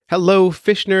Hello,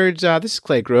 fish nerds. This is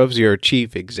Clay Groves, your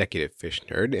chief executive fish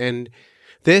nerd, and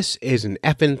this is an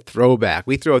effing throwback.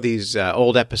 We throw these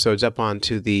old episodes up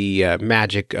onto the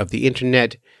magic of the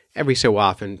internet every so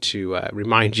often to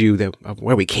remind you of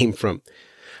where we came from.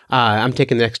 I'm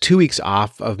taking the next 2 weeks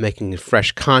off of making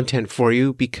fresh content for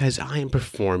you because I am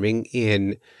performing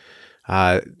in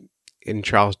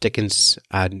Charles Dickens'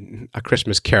 A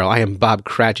Christmas Carol. I am Bob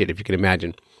Cratchit, if you can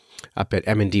imagine, up at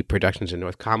M&D Productions in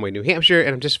North Conway, New Hampshire,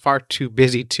 and I'm just far too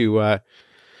busy to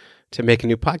make a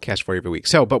new podcast for you every week.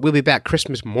 But we'll be back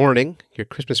Christmas morning. Your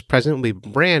Christmas present will be a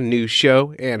brand new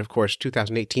show, and of course,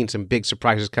 2018, some big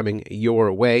surprises coming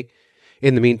your way.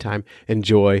 In the meantime,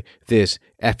 enjoy this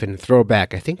effing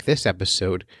throwback. I think this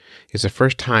episode is the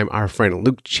first time our friend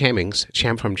Luke Chammings,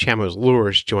 from Chamo's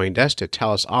Lures, joined us to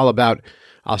tell us all about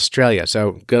Australia.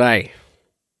 So, good day.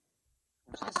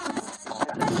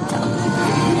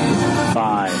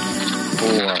 5,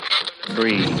 4,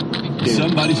 3, 2,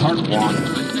 somebody's heart 1,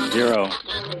 0.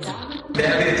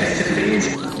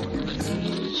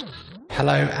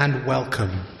 Hello and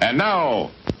welcome. And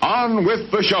now, on with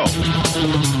the show.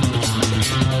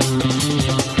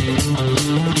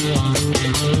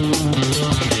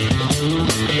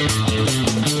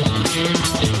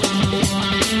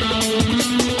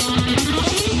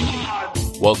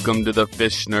 Welcome to the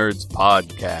Fish Nerds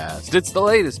Podcast. It's the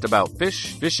latest about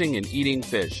fish, fishing, and eating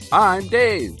fish. I'm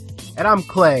Dave. And I'm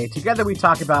Clay. Together we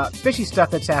talk about fishy stuff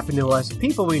that's happened to us,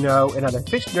 people we know, and other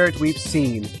fish nerds we've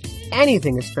seen.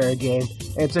 Anything is fair game,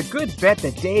 and it's a good bet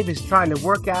that Dave is trying to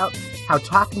work out how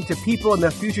talking to people in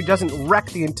the future doesn't wreck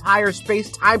the entire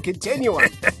space-time continuum.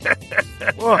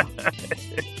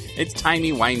 It's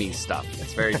timey-wimey stuff.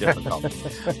 It's very difficult.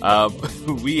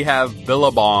 We have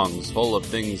billabongs full of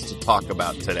things to talk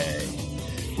about today.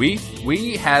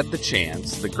 We had the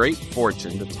chance, the great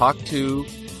fortune, to talk to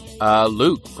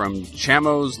Luke from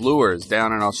Chamo's Lures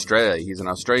down in Australia. He's an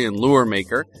Australian lure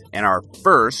maker and our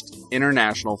first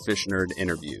international fish nerd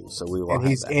interview. So we will. And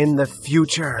he's in the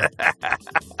future.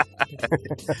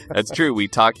 That's true. We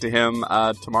talked to him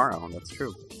tomorrow. That's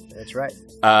true. That's right.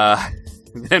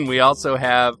 Then we also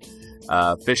have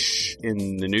Fish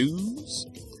in the News.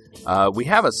 We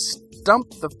have a Stump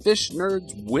the Fish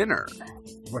Nerds winner.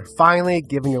 We're finally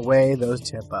giving away those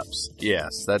tip-ups.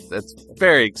 Yes, that's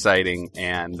very exciting,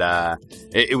 and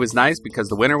it was nice because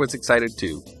the winner was excited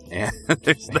too. And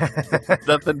there's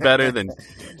nothing better than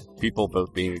people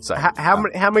both being excited.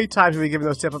 How many times have we given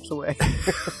those tip-ups away?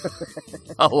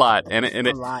 A lot, and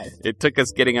lot. It took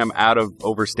us getting them out of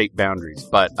overstate boundaries,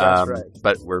 but That's right.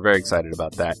 But we're very excited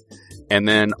about that. And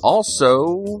then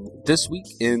also this week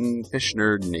in Fish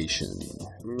Nerd Nation.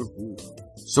 Mm-hmm.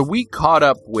 So we caught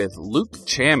up with Luke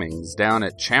Chammings down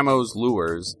at Chamo's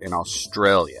Lures in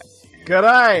Australia.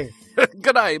 G'day.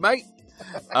 G'day, mate.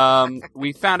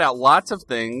 We found out lots of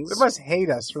things. They must hate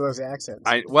us for those accents.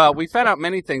 We found out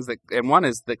many things, and one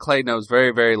is that Clay knows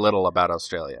very, very little about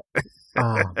Australia.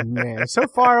 Oh, man. It's so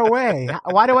far away.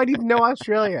 Why do I need to know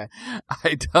Australia?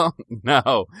 I don't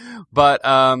know. But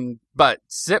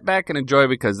sit back and enjoy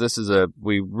because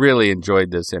we really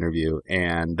enjoyed this interview,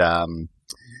 and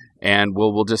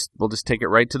we'll just take it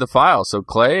right to the file. So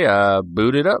Clay,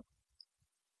 boot it up.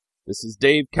 This is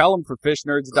Dave Kellum for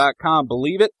FishNerds.com.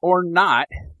 Believe it or not,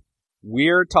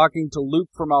 we're talking to Luke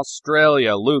from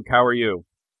Australia. Luke, how are you?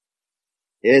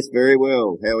 Yes, very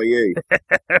well. How are you?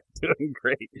 Doing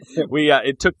great.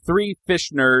 It took 3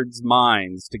 Fish Nerds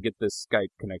minds to get this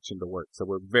Skype connection to work, so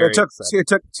we're very excited. It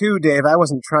took 2, Dave. I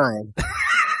wasn't trying.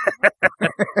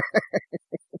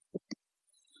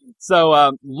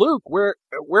 So, Luke,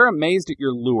 we're amazed at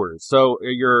your lures. So,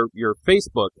 your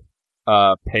Facebook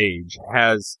page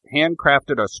has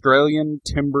handcrafted Australian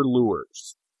timber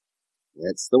lures.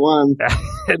 That's the one.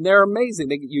 And they're amazing.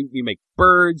 You make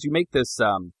birds. You make this.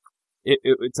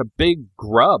 It's a big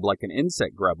grub, like an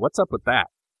insect grub. What's up with that?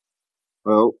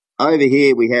 Well, over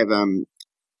here we have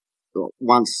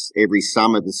once every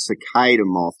summer the cicada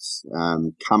moths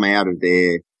come out of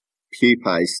their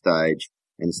pupae stage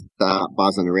and start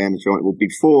buzzing around the joint. Well,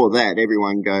 before that,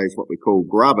 everyone goes what we call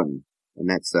grubbing, and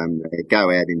that's they go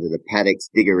out into the paddocks,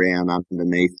 dig around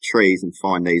underneath trees, and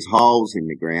find these holes in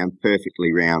the ground,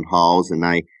 perfectly round holes, and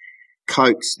they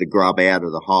coax the grub out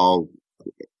of the hole.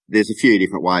 There's a few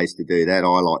different ways to do that. I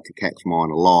like to catch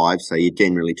mine alive, so you're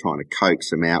generally trying to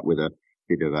coax them out with a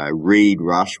bit of a reed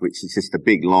rush, which is just a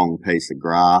big long piece of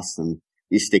grass, and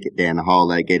you stick it down the hole,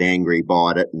 they get angry,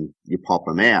 bite it, and you pop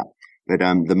them out. But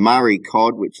the Murray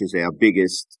cod, which is our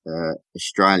biggest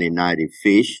Australian native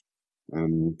fish,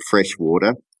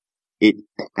 freshwater, it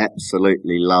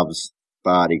absolutely loves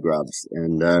barty grubs.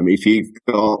 And if you've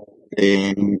got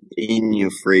them in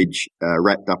your fridge,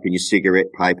 wrapped up in your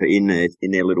cigarette paper in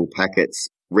their little packets,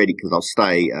 ready, because they'll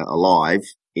stay alive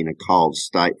in a cold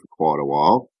state for quite a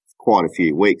while, quite a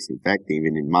few weeks, in fact,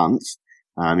 even in months.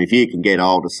 If you can get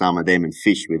hold of some of them and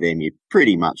fish with them, you're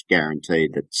pretty much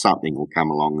guaranteed that something will come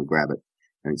along and grab it.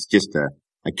 And it's just a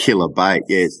killer bait.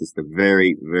 Yeah, it's just a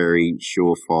very, very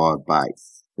surefire bait.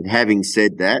 But having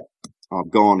said that, I've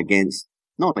gone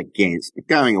but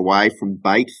going away from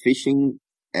bait fishing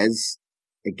as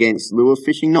against lure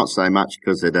fishing. Not so much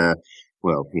because it,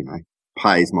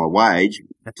 pays my wage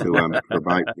to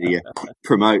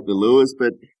promote the lures,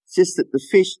 but it's just that the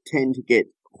fish tend to get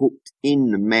hooked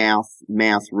in the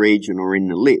mouth region or in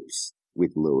the lips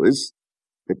with lures.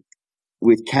 But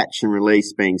with catch and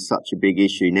release being such a big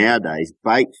issue nowadays,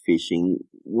 bait fishing,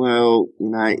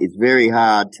 it's very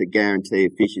hard to guarantee a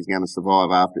fish is going to survive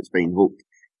after it's been hooked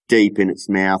deep in its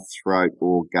mouth, throat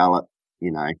or gullet,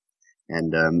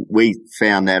 And we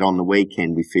found that on the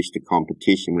weekend. We fished a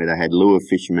competition where they had lure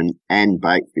fishermen and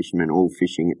bait fishermen all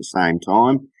fishing at the same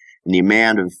time. And the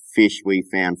amount of fish we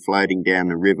found floating down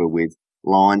the river with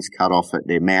lines cut off at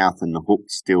their mouth and the hook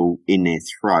still in their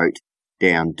throat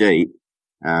down deep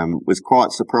was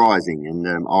quite surprising and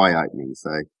eye-opening.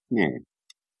 So, yeah.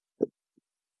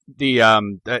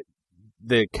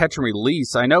 The catch and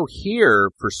release, I know here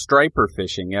for striper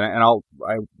fishing, and I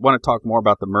want to talk more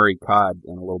about the Murray cod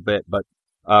in a little bit, but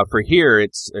for here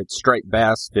it's striped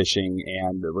bass fishing,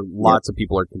 and lots of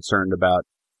people are concerned about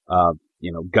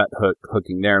gut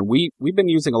hooking there. And we've been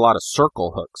using a lot of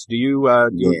circle hooks. Do you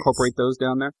incorporate those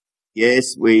down there?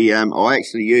 Yes, I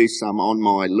actually use some on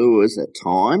my lures at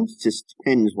times. Just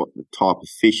depends what the type of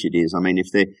fish it is. I mean,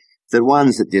 if they're the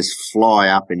ones that just fly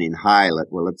up and inhale it,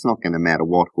 well, it's not going to matter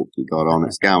what hook you got on.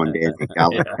 It's going down the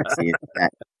gullet.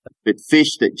 But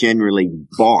fish that generally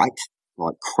bite,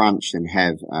 like crunch and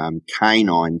have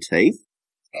canine teeth,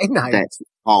 that's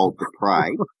hold the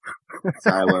prey.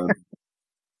 So,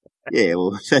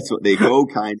 that's what they're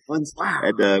called, canines.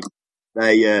 And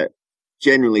they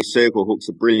generally circle hooks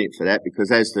are brilliant for that because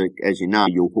as you know,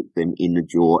 you'll hook them in the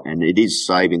jaw, and it is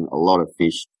saving a lot of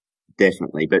fish,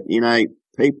 definitely. But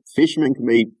fishermen can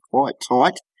be quite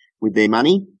tight with their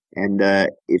money, and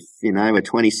if a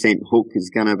 20-cent hook is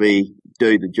going to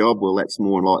do the job, well, that's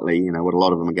more likely what a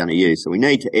lot of them are going to use. So we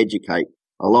need to educate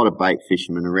a lot of bait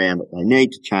fishermen around it. They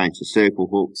need to change the circle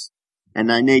hooks, and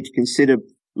they need to consider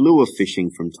lure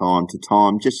fishing from time to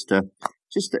time, just to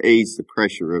ease the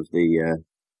pressure of the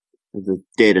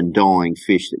dead and dying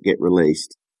fish that get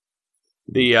released.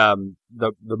 The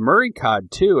Murray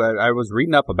cod too. I was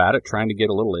reading up about it, trying to get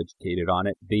a little educated on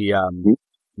it.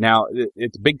 Now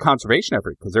it's a big conservation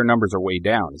effort because their numbers are way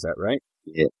down. Is that right?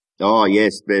 Yeah. Oh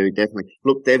yes, very definitely.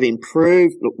 Look, they've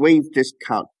improved. Look, we've just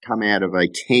come out of a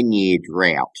 10-year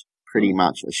drought, pretty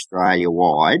much Australia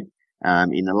wide.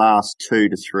 In the last 2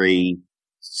 to 3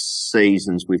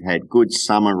 seasons, we've had good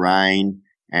summer rain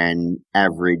and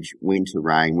average winter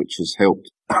rain, which has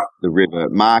helped the river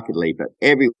markedly. But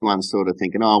everyone's sort of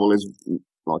thinking, there's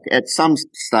like at some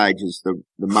stages the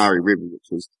Murray River, which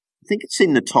was, I think it's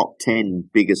in the top 10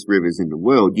 biggest rivers in the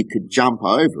world, you could jump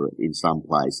over it in some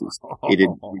places. It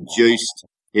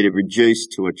had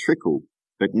reduced to a trickle.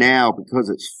 But now, because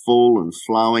it's full and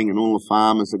flowing and all the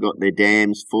farmers have got their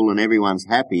dams full and everyone's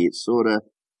happy, it's sort of,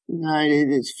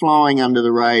 it's flying under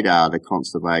the radar, the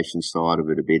conservation side of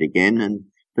it a bit again.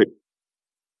 But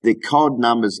the cod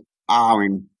numbers are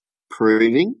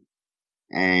improving,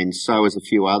 and so is a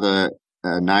few other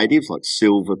natives like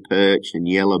silver perch and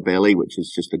yellow belly, which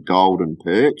is just a golden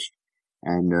perch,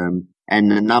 and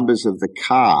the numbers of the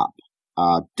carp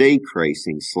are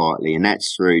decreasing slightly, and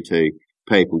that's through to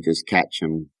people just catch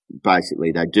them.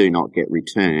 Basically, they do not get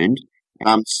returned.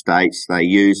 Some states they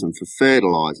use them for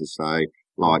fertilizer, so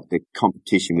like the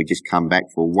competition we just come back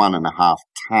for 1.5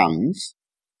 tons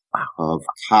of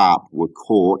carp were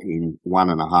caught in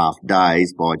 1.5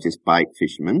 days by just bait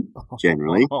fishermen,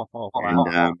 generally.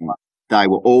 And they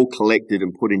were all collected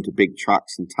and put into big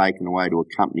trucks and taken away to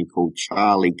a company called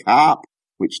Charlie Carp,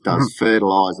 which does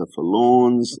fertilizer for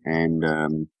lawns and,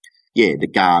 the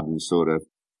garden sort of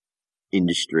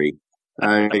industry.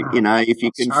 So, if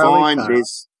you can find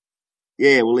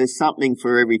there's something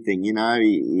for everything,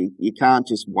 you can't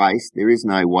just waste. There is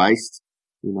no waste.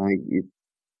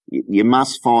 You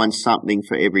must find something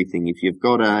for everything. If you've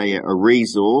got a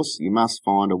resource, you must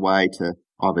find a way to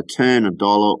either turn a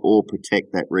dollar or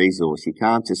protect that resource. You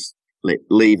can't just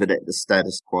leave it at the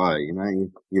status quo.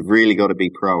 You've really got to be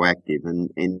proactive. And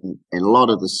in a lot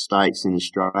of the states in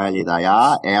Australia, they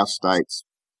are. Our state's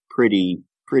pretty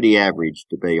average,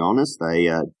 to be honest. They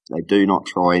do not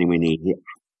try anywhere near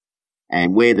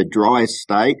And we're the driest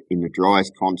state in the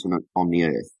driest continent on the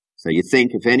earth. So you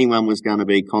think if anyone was going to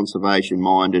be conservation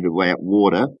minded about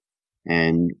water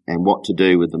and what to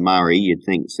do with the Murray, you'd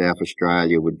think South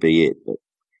Australia would be it. But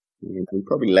we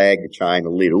probably lag the chain a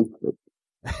little, but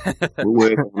we'll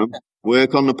work on them.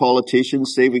 Work on the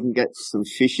politicians, see if we can get some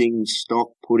fishing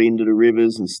stock put into the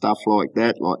rivers and stuff like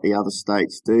that, like the other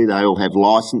states do. They all have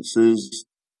licenses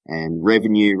and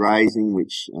revenue raising,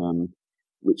 which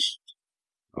we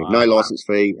have no license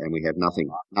fee and we have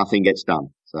nothing. Nothing gets done.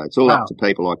 So it's all up to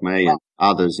people like me and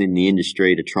others in the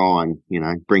industry to try and,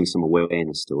 bring some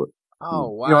awareness to it. Oh,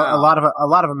 wow. A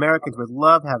lot of Americans would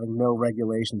love having no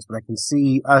regulations, but I can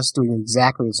see us doing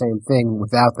exactly the same thing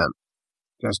without them.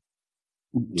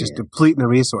 Just depleting the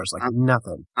resource like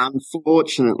nothing.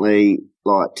 Unfortunately,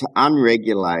 to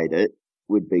unregulate it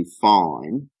would be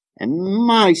fine, and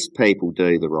most people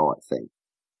do the right thing.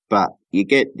 But you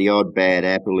get the odd bad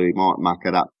apple who might muck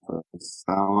it up and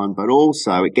so on. But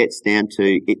also it gets down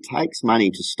to, it takes money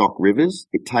to stock rivers.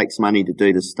 It takes money to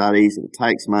do the studies. It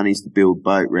takes money to build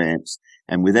boat ramps.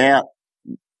 And without,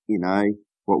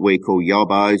 what we call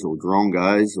yobbos or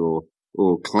drongos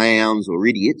or clowns or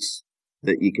idiots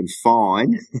that you can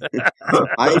find to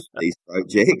pay for these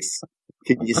projects,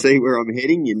 can you see where I'm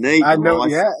heading? You need I know,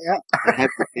 to have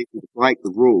the people to break the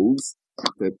rules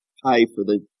to pay for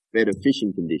the better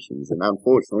fishing conditions, and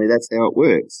unfortunately that's how it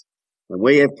works. And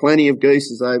we have plenty of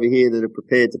gooses over here that are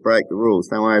prepared to break the rules.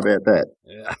 Don't worry about that.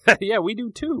 Yeah, we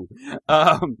do too.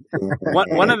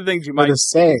 One of the things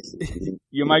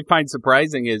you might find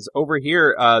surprising is over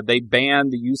here they ban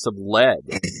the use of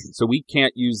lead, so we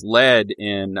can't use lead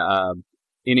in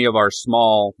any of our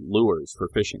small lures for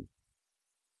fishing.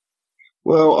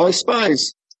 Well, I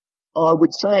suppose I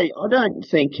would say I don't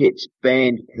think it's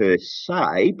banned per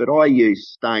se, but I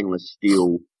use stainless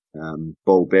steel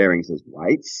ball bearings as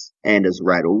weights and as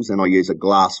rattles, and I use a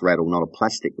glass rattle, not a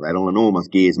plastic rattle, and all my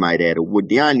gear's made out of wood.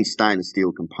 The only stainless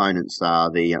steel components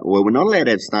are we're not allowed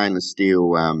to have stainless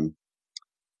steel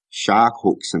shark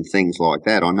hooks and things like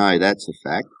that. I know that's a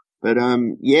fact. But, I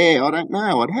don't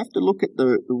know. I'd have to look at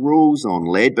the rules on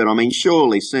lead, but I mean,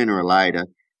 surely sooner or later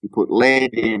you put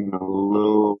lead in the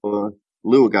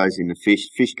lure goes in the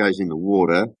fish goes in the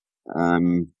water.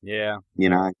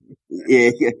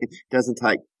 It doesn't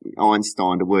take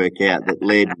Einstein to work out that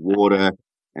lead, water,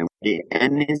 and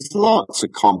there's lots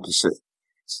of composite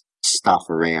stuff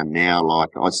around now. Like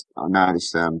I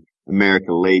notice,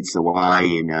 America leads the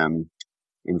way in,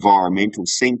 environmental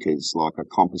sinkers, like a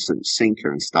composite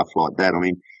sinker and stuff like that. I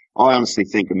mean, I honestly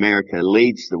think America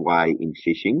leads the way in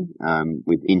fishing,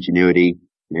 with ingenuity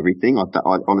and everything. I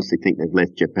honestly think they've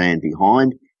left Japan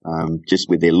behind, just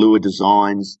with their lure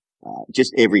designs,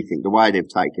 just everything, the way they've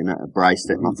taken it, embraced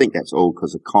it. And I think that's all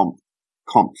because of comp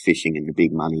fishing and the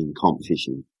big money in comp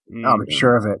fishing. I'm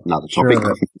sure of it. Another topic.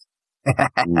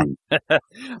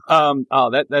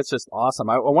 That's just awesome.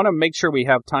 I want to make sure we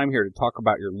have time here to talk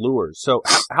about your lures. So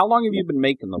how long have you been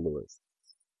making the lures?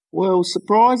 Well,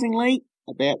 surprisingly,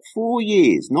 about 4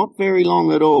 years. Not very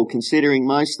long at all, considering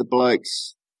most of the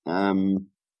blokes have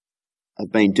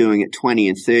been doing it 20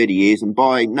 and 30 years, and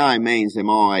by no means am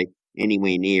I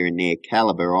anywhere near in their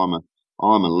caliber. I'm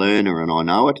a learner and I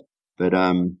know it. But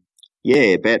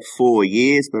about 4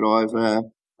 years, but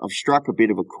I've struck a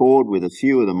bit of a chord with a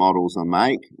few of the models I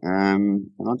make, and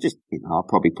I just, I'll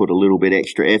probably put a little bit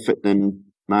extra effort than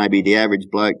maybe the average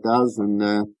bloke does, and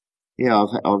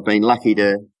I've been lucky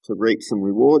to reap some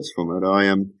rewards from it.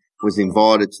 I was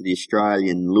invited to the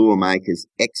Australian Lure Makers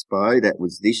Expo, that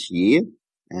was this year,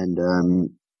 and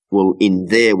in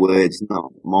their words,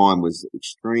 not mine, was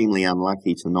extremely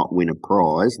unlucky to not win a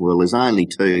prize. Well, there's only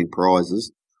two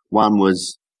prizes. One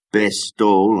was best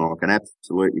stall, and I can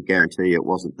absolutely guarantee you it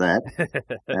wasn't that.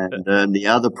 And the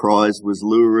other prize was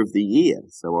lure of the year.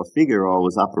 So I figure I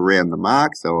was up around the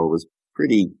mark, so I was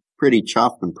pretty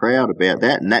chuffed and proud about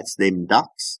that. And that's them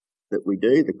ducks that we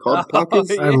do, the cod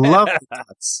pluckers. I love the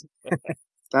ducks.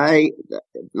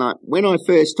 When I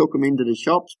first took them into the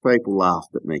shops, people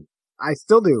laughed at me. I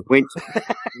still do.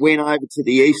 Went over to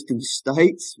the eastern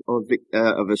states of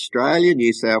Australia,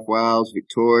 New South Wales,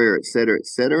 Victoria, et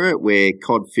cetera, where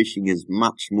cod fishing is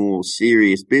much more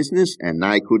serious business, and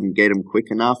they couldn't get them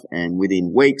quick enough. And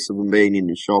within weeks of them being in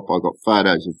the shop, I got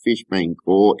photos of fish being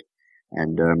caught,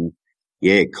 and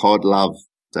cod love.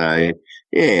 So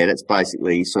that's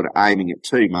basically sort of aiming at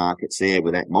two markets there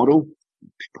with that model,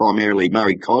 primarily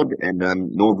Murray cod and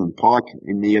northern pike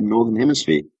in the northern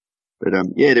hemisphere. But,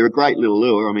 they're a great little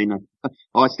lure. I mean,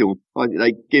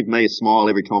 they give me a smile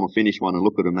every time I finish one and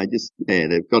look at them. They just,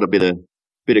 they've got a bit of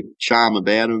bit of charm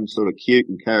about them, sort of cute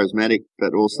and charismatic,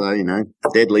 but also,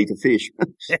 deadly to fish.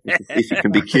 If you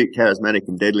can be cute, charismatic,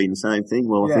 and deadly in the same thing,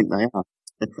 well, I think they are.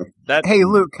 Hey,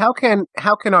 Luke, how can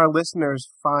our listeners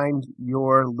find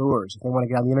your lures if they want to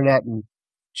get on the internet and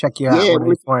check you out? Yeah,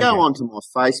 go onto my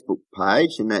Facebook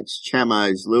page, and that's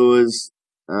Chamo's Lures.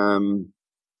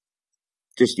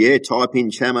 Type in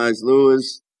Chamo's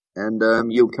Lures, and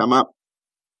you'll come up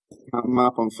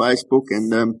on Facebook, and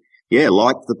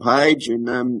like the page, and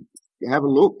have a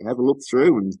look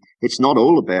through. And it's not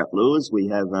all about lures. We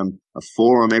have a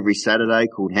forum every Saturday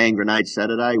called Hand Grenade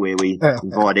Saturday, where we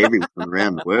invite everyone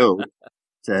around the world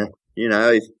to,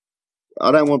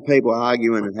 I don't want people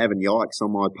arguing and having yikes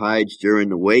on my page during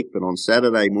the week, but on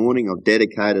Saturday morning I've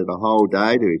dedicated a whole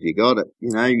day to, if you got it,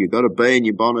 you've got to be in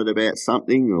your bonnet about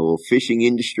something or fishing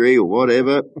industry or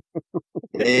whatever.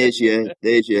 there's your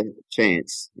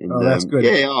chance. And, that's good.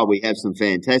 We have some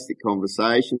fantastic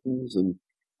conversations, and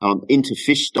into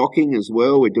fish stocking as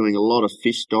well. We're doing a lot of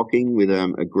fish stocking with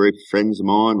a group of friends of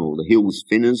mine, or the Hills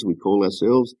Finners we call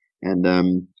ourselves, and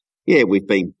we've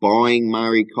been buying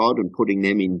Murray cod and putting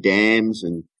them in dams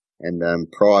and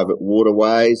private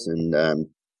waterways, and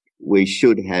we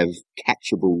should have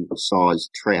catchable sized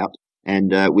trout.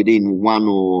 And within one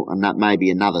or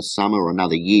maybe another summer or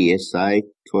another year, say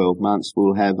 12 months,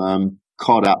 we'll have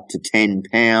cod up to 10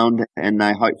 pound, and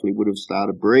they hopefully would have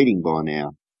started breeding by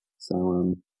now.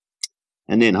 So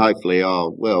and then hopefully, I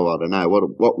don't know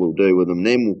what we'll do with them.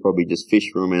 Then we'll probably just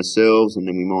fish for them ourselves, and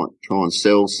then we might try and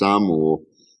sell some, or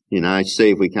see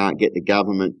if we can't get the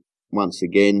government once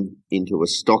again into a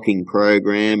stocking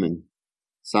program and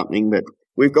something. But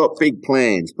we've got big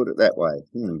plans, put it that way.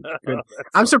 Good.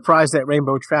 I'm surprised that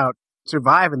rainbow trout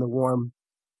survive in the warm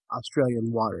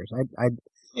Australian waters. I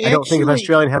don't think of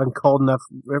Australia having cold enough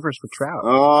rivers for trout.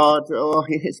 Oh,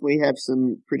 yes, we have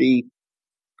some pretty,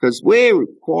 because we're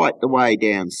quite the way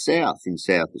down south in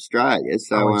South Australia.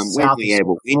 So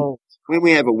when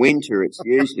we have a winter, it's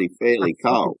usually fairly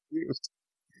cold.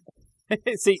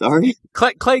 See, sorry?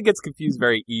 Clay gets confused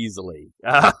very easily.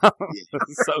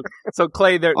 So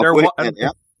Clay, their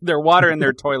water in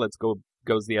their toilets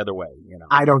goes the other way.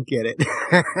 I don't get it.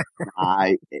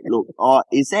 Look,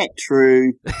 is that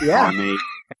true? Yeah. I mean,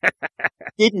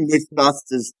 didn't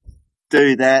Mythbusters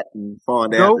do that and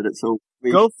find out that it's all?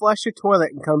 Go flush your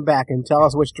toilet and come back and tell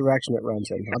us which direction it runs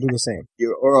in. I'll do the same.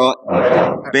 You're all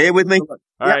right. Bear with me. All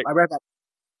right. I'll be right back.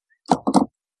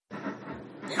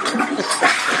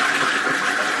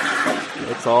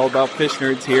 It's all about fish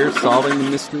nerds here, solving the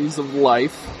mysteries of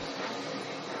life.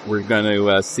 We're going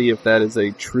to see if that is a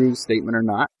true statement or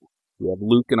not. We have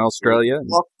Luke in Australia.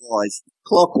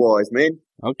 Clockwise, man.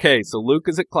 Okay, so Luke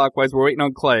is at clockwise. We're waiting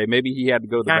on Clay. Maybe he had to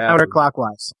go to the bathroom.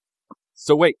 Counterclockwise.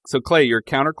 So Clay, you're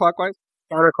counterclockwise?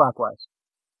 Counterclockwise.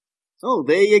 Oh,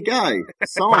 there you go.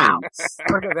 Science. Wow.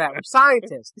 Look at that. We're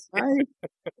scientists. Hey,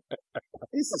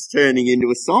 this is turning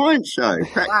into a science show.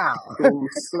 Wow.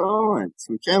 Science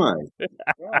with Chamo.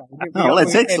 Yeah,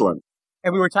 that's excellent.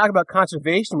 And we were talking about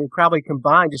conservation. We probably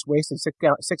combined just wasted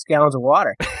 6 gallons of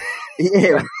water.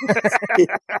 Yeah.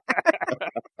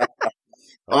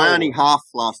 I only half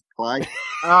fluffed, Clay.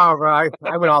 All right.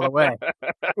 I went all the way.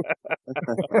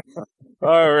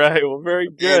 All right. Well, very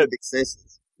good.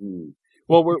 Excesses.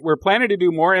 Well, we're planning to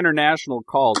do more international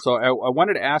calls, so I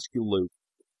wanted to ask you, Luke.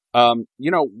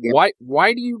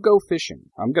 Why do you go fishing?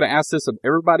 I'm going to ask this of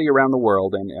everybody around the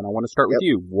world, and I want to start with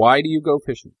you. Why do you go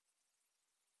fishing?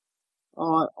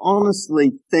 I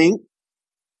honestly think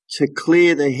to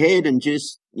clear the head and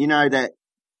just, that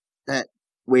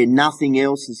where nothing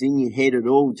else is in your head at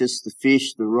all, just the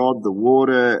fish, the rod, the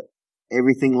water,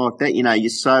 everything like that. You're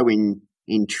so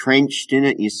entrenched in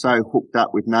it. You're so hooked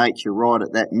up with nature right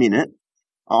at that minute.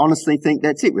 I honestly think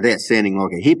that's it, without sounding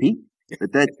like a hippie.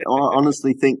 But I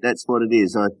honestly think that's what it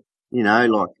is. I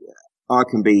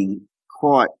can be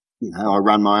quite, I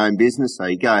run my own business, so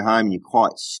you go home and you're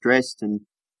quite stressed, and,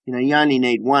 you only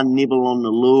need one nibble on the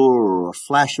lure or a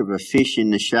flash of a fish in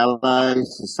the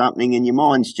shallows or something, and your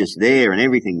mind's just there and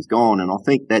everything's gone. And I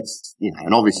think that's,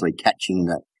 and obviously catching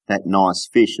that nice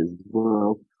fish as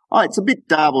well. It's a bit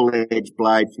double-edged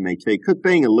blade for me too, because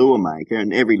being a lure maker,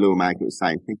 and every lure maker is the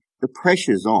same thing, the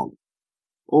pressure's on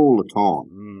all the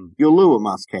time. Your lure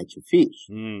must catch a fish.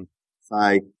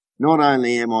 So not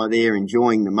only am I there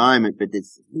enjoying the moment, but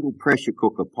there's a little pressure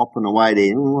cooker popping away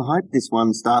there. Oh, I hope this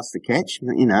one starts to catch.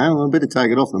 I better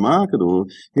take it off the market, or,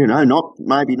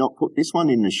 maybe not put this one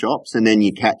in the shops. And then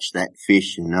you catch that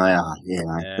fish, and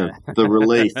the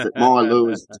relief that my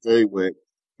lures do work.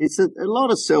 It's a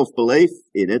lot of self-belief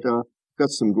in it. got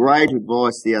some great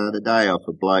advice the other day off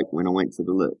a bloke when I went to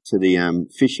the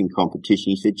fishing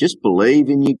competition. He said, just believe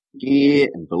in your gear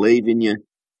and believe in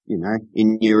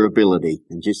in your ability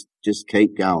and just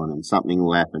keep going and something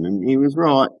will happen. And he was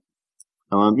right.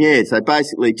 So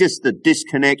basically just the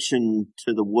disconnection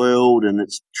to the world and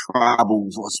its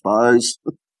troubles, I suppose.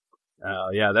 Oh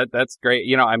yeah, that's great.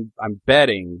 I'm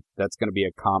betting that's going to be a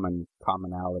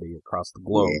commonality across the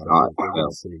globe.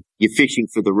 You're fishing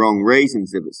for the wrong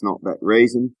reasons if it's not that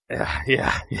reason.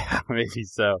 Yeah, maybe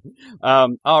so.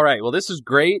 All right. Well, this is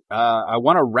great. I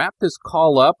want to wrap this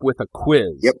call up with a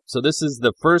quiz. Yep. So this is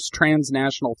the first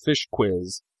transnational fish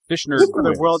quiz. Fish nerd for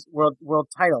quiz. the world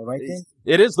title, right, Dave?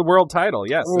 It is the world title.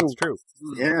 Yes, that's true.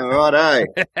 Yeah, right.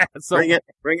 So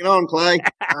bring it on, Clay.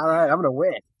 All right, I'm gonna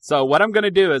win. So what I'm going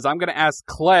to do is I'm going to ask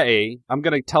Clay, I'm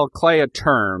going to tell Clay a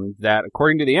term that,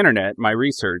 according to the internet, my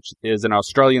research, is an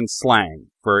Australian slang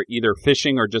for either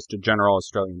fishing or just a general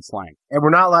Australian slang. And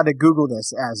we're not allowed to Google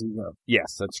this as we go.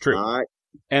 Yes, that's true. All right.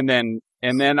 And then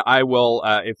I will,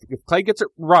 if Clay gets it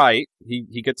right,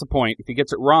 he gets a point. If he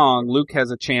gets it wrong, Luke has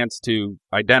a chance to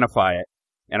identify it.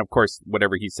 And of course,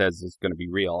 whatever he says is going to be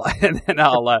real. And then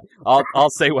I'll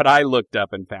say what I looked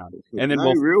up and found. And then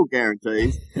no real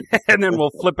guarantees. And then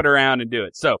we'll flip it around and do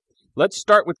it. So let's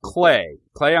start with Clay.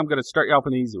 Clay, I'm going to start you off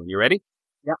with an easy one. You ready?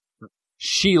 Yeah.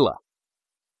 Sheila.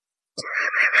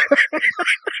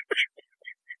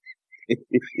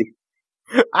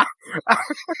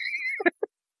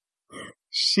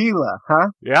 Sheila,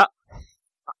 huh? Yeah.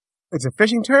 It's a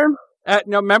fishing term?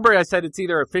 No, remember I said it's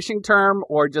either a fishing term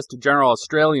or just a general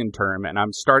Australian term, and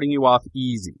I'm starting you off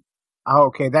easy. Oh,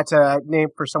 okay, that's a name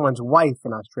for someone's wife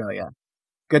in Australia.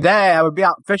 Good day, I would be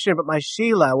out fishing, but my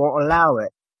Sheila won't allow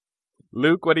it.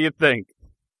 Luke, what do you think?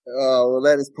 Oh, well,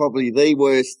 that is probably the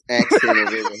worst accent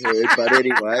I've ever heard. But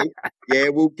anyway, yeah,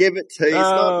 we'll give it to you. It's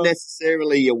not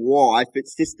necessarily your wife.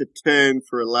 It's just a term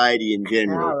for a lady in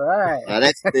general. All right.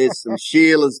 There's some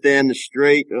Sheilas down the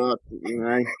street.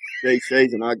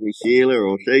 She's an ugly Sheila,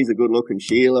 or she's a good-looking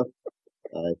Sheila.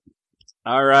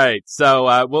 All right.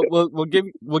 So we'll give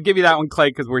you that one, Clay,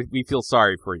 because we feel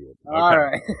sorry for you. Okay. All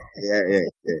right. Yeah.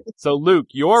 So Luke,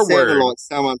 your Sounded word. like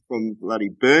someone from bloody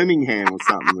Birmingham or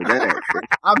something with that accent.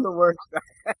 I'm the worst.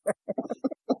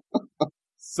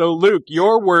 So Luke,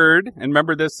 your word, and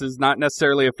remember this is not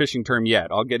necessarily a fishing term yet.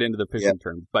 I'll get into the fishing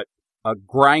terms, but a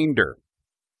grinder.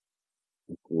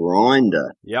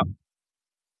 Grinder. Yep.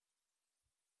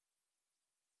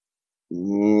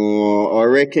 I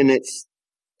reckon it's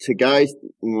to go.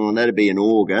 Well, that'd be an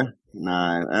auger.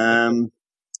 No.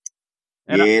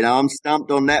 I'm stumped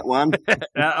on that one.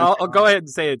 I'll go ahead and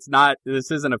say it's not.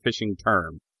 This isn't a fishing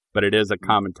term, but it is a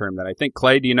common term that I think.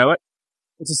 Clay, do you know it?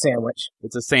 It's a sandwich.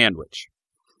 It's a sandwich.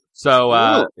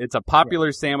 So it's a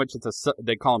popular sandwich.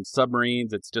 They call them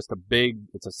submarines. It's just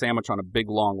it's a sandwich on a big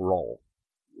long roll.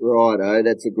 Righto,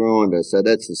 that's a grinder. So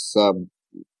that's a sub.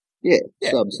 Yeah.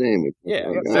 Sub sandwich.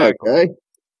 Yeah, exactly. Okay.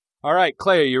 All right,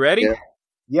 Clay, are you ready? Yeah.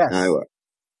 Yes. No.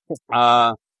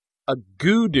 A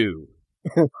goodoo.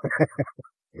 Oh,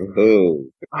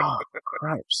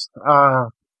 cripes.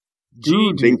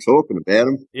 We've been talking about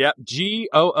them. Yep, Goodoo.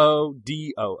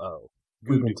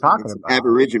 We've been talking It's an about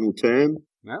Aboriginal term.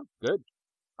 No, good.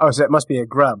 Oh, so it must be a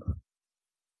grub.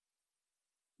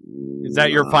 Is that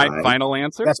your final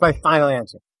answer? That's my final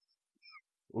answer.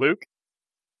 Luke?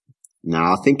 No,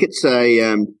 I think it's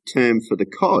a term for the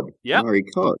cod. Yeah. Murray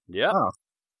cod. Yeah. Oh.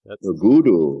 That's A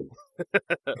goodoo.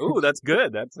 Ooh, that's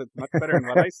good. That's much better than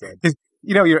what I said.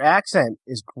 Your accent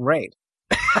is great.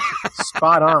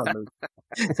 Spot on, Luke.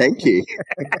 Thank you.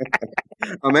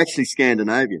 I'm actually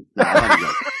Scandinavian. No,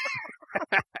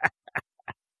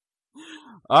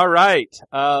 All right.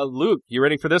 Luke, you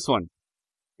ready for this one?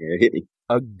 yeah, hit me.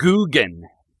 A googan.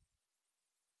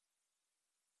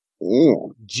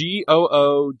 Oh,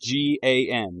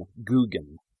 Googan.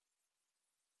 Googan.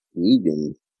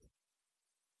 vegan.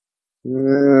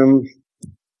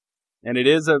 And it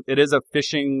is a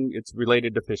fishing, it's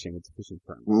related to fishing. It's a fishing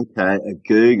term. Okay, a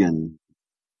googan.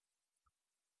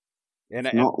 And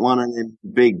Not one of them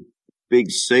big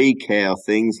sea cow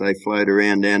things they float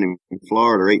around down in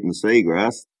Florida eating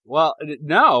seagrass. well,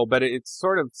 no, but it's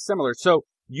sort of similar. So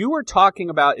you were talking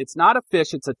about, it's not a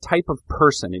fish, it's a type of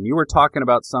person. And you were talking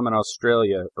about some in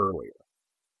Australia earlier.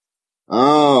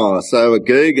 Oh, so a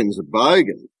googan's a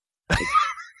bogan.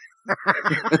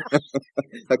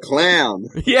 A clown.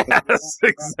 Yes,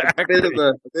 exactly.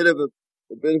 A bit of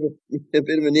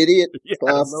an idiot. Yes.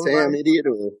 Class town idiot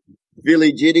or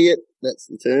village idiot. That's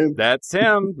the term. That's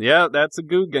him. Yeah, that's a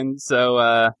googan. So,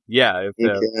 if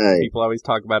Okay. people always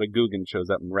talk about a googan, shows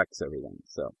up and wrecks everything.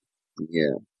 So,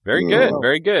 Yeah. very Yeah. good,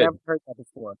 very good. Never heard that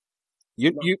before.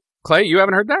 You Clay, you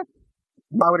haven't heard that?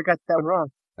 I would have got that one wrong.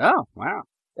 Oh, wow.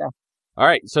 Yeah. All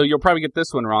right, so you'll probably get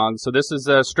this one wrong. So this is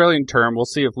an Australian term. We'll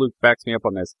see if Luke backs me up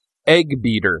on this. Egg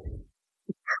beater.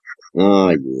 Oh,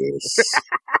 yes.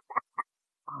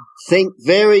 Think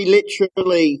very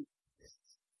literally.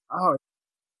 Oh.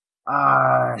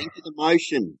 Think of the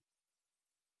motion.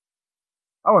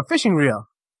 Oh, a fishing reel.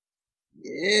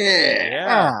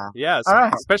 Yeah. Yes. All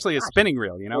right. Especially a spinning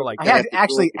reel, like I had to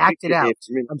actually act it out.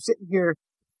 there. I'm sitting here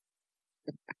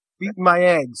beating my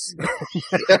eggs.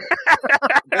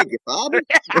 Beg your pardon?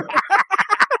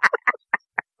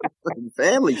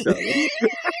 Family show.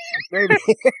 Maybe.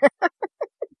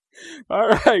 All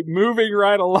right, moving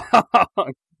right along.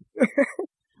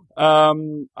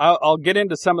 I'll get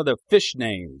into some of the fish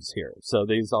names here. So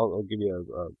these, I'll give you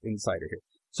an insider here.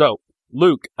 So,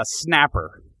 Luke, a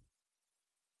snapper.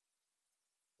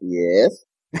 Yes.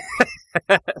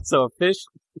 So a fish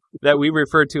that we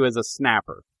refer to as a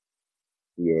snapper.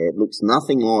 Yeah, it looks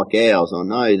nothing like ours. I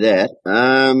know that.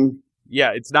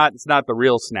 Yeah, it's not the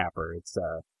real snapper. It's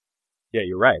yeah,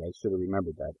 you're right. I should have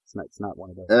remembered that. It's not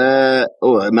one of those.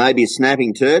 Or maybe a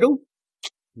snapping turtle.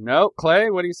 No, Clay,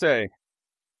 what do you say?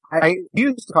 I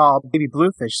used to call baby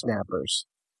bluefish snappers.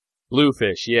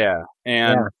 Bluefish, yeah.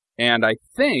 And I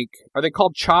think, are they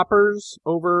called choppers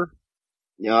over?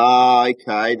 Oh,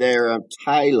 okay. They're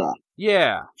Taylor.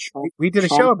 Yeah. We did a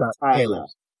show about Taylor.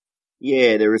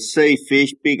 Yeah, they're a sea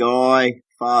fish, big eye,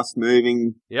 fast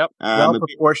moving. Yep. Well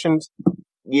proportioned.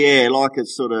 Yeah, like a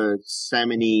sort of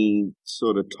salmon-y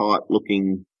sort of type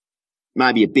looking,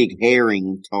 maybe a big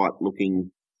herring type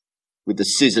looking with the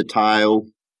scissor tail.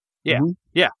 Yeah. Mm-hmm.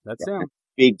 Yeah, that's him.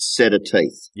 Big set of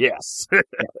teeth. Yes.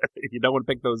 You don't want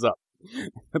to pick those up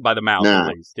by the mouth, No.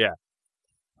 at least. Yeah.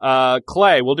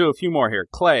 Clay, we'll do a few more here.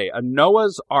 Clay, a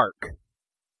Noah's Ark.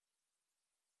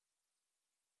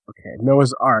 Okay,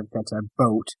 Noah's Ark, that's a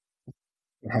boat.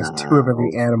 It has two of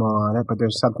every animal on it, but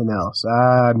there's something else.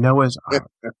 Noah's Ark.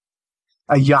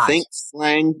 A yacht. Think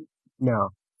slang, No.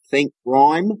 think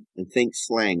rhyme, and think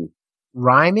slang.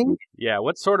 Rhyming? Yeah,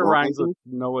 what sort of rhymes with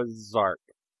Noah's Ark?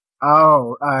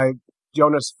 Oh,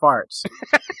 Jonas farts.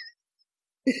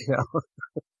 No.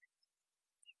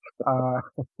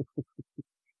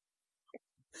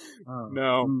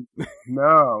 No.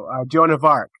 No. Joan of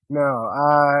Arc. No.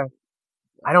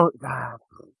 I don't.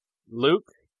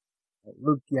 Luke?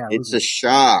 Luke, yeah. It's a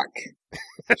shark.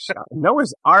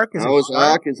 Noah's Ark is Noah's a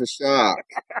shark? Ark is a shark.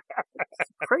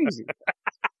 Crazy.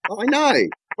 I know.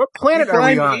 What planet are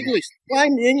we on?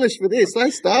 Blame the English for this.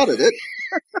 They started it.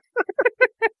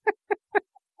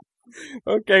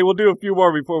 Okay, we'll do a few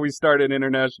more before we start an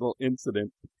international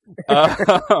incident.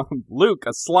 Luke,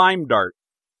 a slime dart.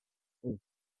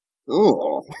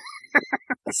 Oh.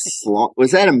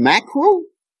 Was that a mackerel?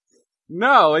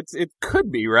 No, it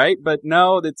could be, right? But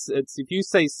no, it's if you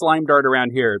say slime dart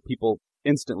around here, people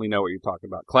instantly know what you're talking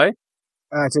about. Clay?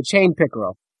 It's a chain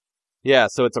pickerel. Yeah,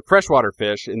 so it's a freshwater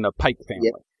fish in the pike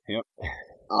family. Yep.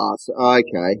 Oh, so,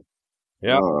 okay.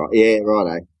 Yeah. All right. Yeah,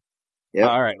 righto. Yep.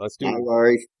 All right, let's do No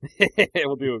worries.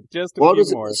 We'll do just a What few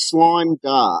is it? more. A slime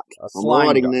dart. A I'm slime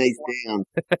writing dart. these down.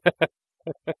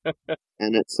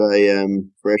 And it's a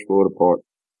freshwater pot.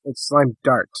 It's slime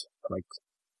dart. Like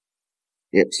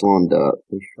Yep, slime dart.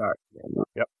 dart.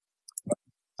 Yep.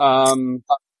 All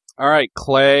right,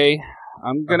 Clay.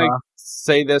 I'm gonna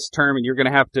say this term, and you're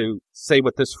gonna have to say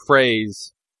what this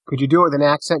phrase. Could you do it with an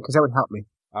accent? Because that would help me.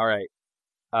 All right.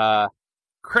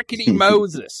 Crickety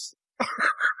Moses.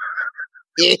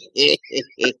 Can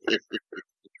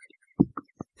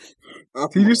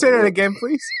you say that again,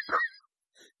 please?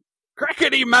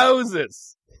 Crickety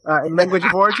Moses. In language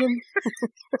of origin?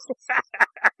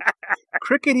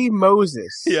 Crickety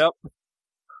Moses. Yep.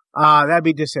 That'd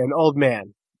be just an old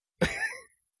man.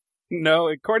 No,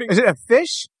 according. Is it a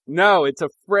fish? No, it's a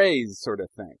phrase sort of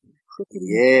thing.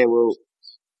 Yeah, well.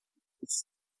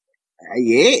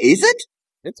 Yeah, is it?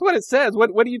 It's what it says.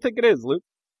 What do you think it is, Luke?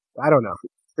 I don't know.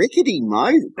 Crickety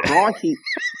Moses. Crikey.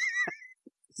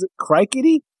 Is it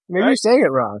crikety? Maybe you're saying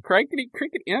it wrong. Crickety.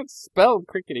 Yeah, it's spelled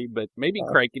crickety, but maybe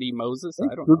crickety Moses. I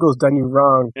don't know. Google's done you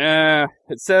wrong.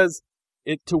 It says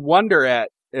it to wonder at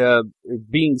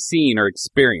being seen or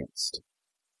experienced.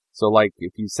 So, like,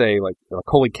 if you say, like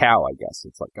holy cow, I guess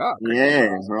it's like, oh.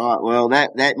 Yeah, right. Well,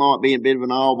 that might be a bit of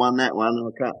an old one, that one.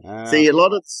 I can't. See, a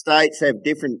lot of states have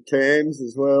different terms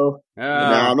as well. No,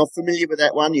 I'm not familiar with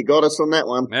that one. You got us on that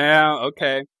one. Yeah,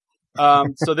 okay.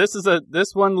 So this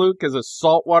one, Luke, is a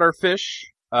saltwater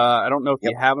fish. I don't know if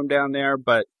you have them down there,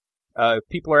 but if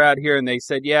people are out here and they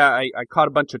said, yeah, I caught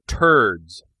a bunch of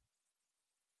turds.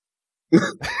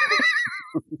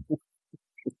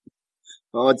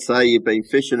 I'd say you've been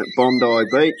fishing at Bondi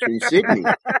Beach in Sydney,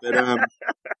 but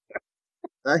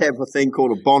they have a thing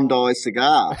called a Bondi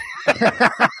cigar.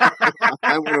 I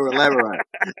don't want to elaborate.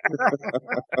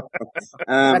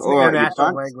 That's an all right,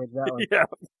 international language, that one.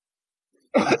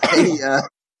 Yeah.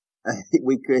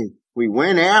 We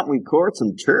went out and we caught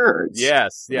some turds.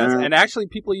 Yes. And actually,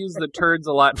 people use the turds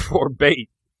a lot for bait.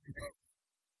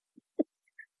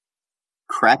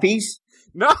 Crappies?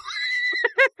 No.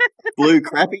 Blue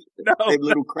crappie? No. They have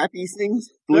little crappie things?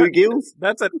 Blue gills?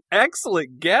 That's an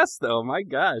excellent guess, though. My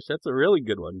gosh, that's a really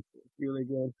good one. Really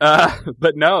good.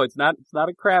 But no, it's not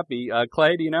a crappie.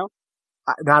 Clay, do you know?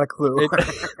 Not a clue.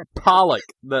 Pollock,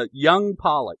 the young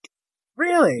pollock.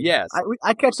 Really? Yes.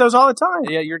 I catch those all the time.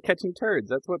 Yeah, you're catching turds.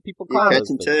 That's what people call You're those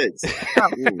catching things.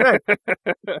 turds.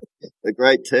 The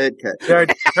great turd catch. They're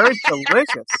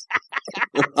delicious.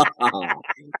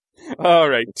 All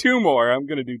right, two more. I'm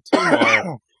going to do two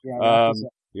more. Yeah,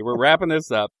 We're wrapping this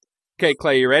up. Okay,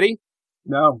 Clay, you ready?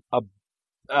 no.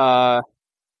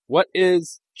 What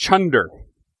is chunder?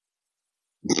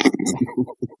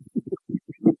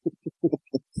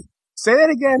 Say that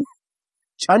again.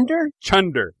 Chunder?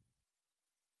 Chunder.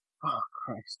 Oh,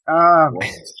 Christ.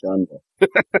 What's chunder?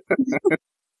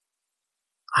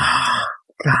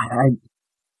 God,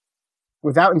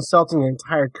 without insulting an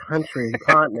entire country and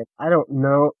continent, I don't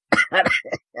know.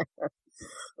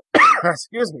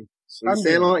 Excuse me. You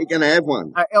sound like you're going to have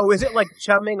one. Is it like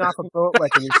chumming off a boat,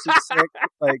 like when you're seasick?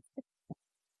 Like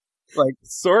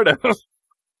Sort of.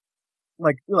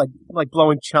 like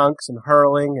blowing chunks and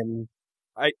hurling and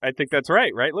I think that's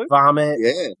right, Luke? vomit.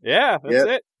 Yeah. Yeah, that's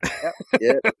it.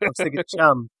 Yeah. I was thinking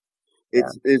chum.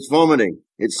 It's vomiting.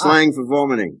 It's slang for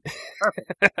vomiting.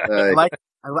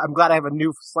 I'm glad I have a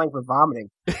new slang for vomiting.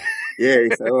 Yeah,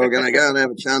 so we're going to go and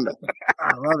have a chunder.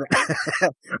 I love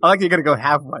it. I like you're going to go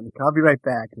have one. I'll be right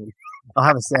back. I'll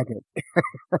have a second.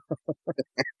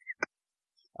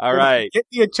 All right. Get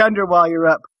me a chunder while you're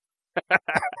up.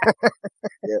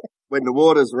 Yeah. When the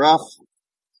water's rough,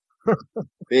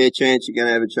 fair chance you're going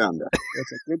to have a chunder.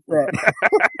 That's a good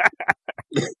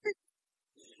bet.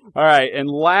 All right, and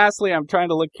lastly, I'm trying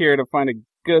to look here to find a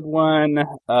good one.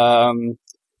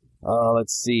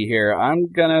 Let's see here.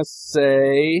 I'm gonna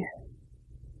say,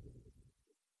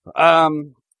 a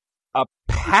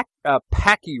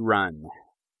packy run.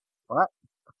 What?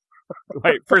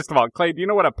 Wait, first of all, Clay, do you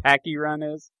know what a packy run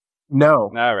is?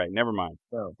 No. All right, never mind.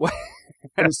 No.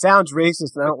 And it sounds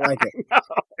racist, and I don't like it. No,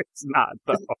 it's not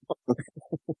though.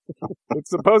 It's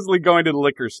supposedly going to the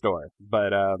liquor store,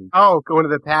 but going to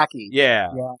the packy. yeah,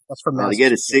 That's from To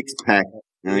get a 6-pack.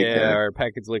 Okay. yeah, or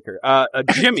packaged liquor. A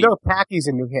Jimmy. There's no packies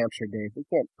in New Hampshire, Dave. We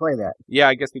can't play that. Yeah,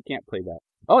 I guess we can't play that.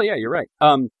 Oh yeah, you're right.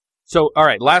 So all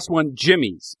right, last one,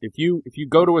 Jimmy's. If you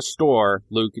go to a store,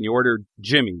 Luke, and you order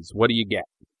Jimmy's, what do you get?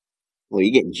 Well,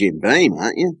 you're getting Jim Beam,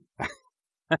 aren't you?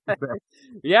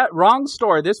 Yeah, wrong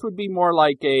store. This would be more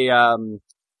like a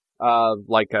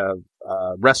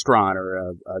restaurant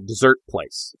or a dessert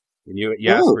place. And you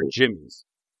ask for Jimmy's.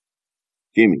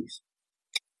 Jimmy's.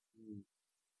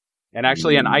 And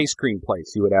actually an ice cream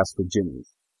place, you would ask for Jimmy's.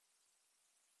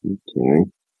 Okay.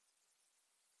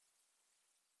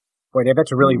 Boy, Dave,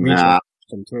 that's a really regional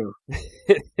question, too.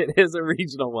 It is a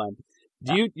regional one.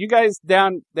 Do you guys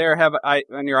down there have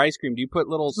on your ice cream? Do you put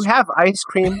little? You have ice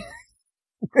cream?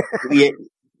 Yeah,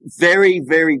 very,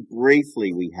 very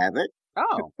briefly we have it.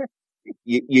 Oh,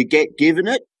 You get given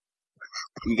it.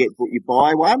 You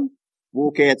buy one,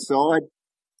 walk outside.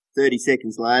 30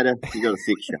 seconds later, you got a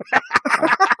fixture.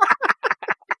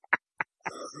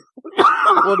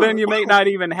 well then you may not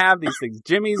even have these things.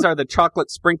 Jimmy's are the chocolate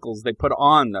sprinkles they put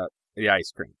on the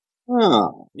ice cream.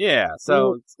 Oh. Yeah,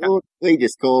 so Well, we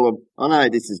just call them, I know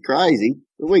this is crazy,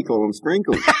 but we call them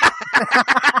sprinkles.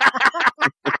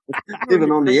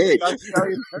 Living on the edge.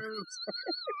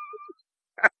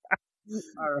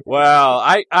 well,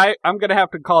 I'm gonna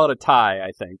have to call it a tie,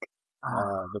 I think.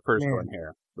 The first one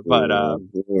here. But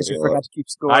You forgot to keep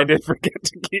score. I did forget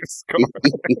to keep score.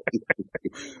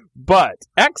 But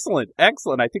excellent.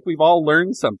 I think we've all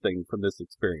learned something from this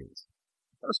experience.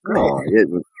 That was great. Oh, it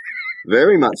was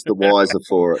very much the wiser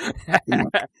for it.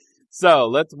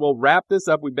 So we'll wrap this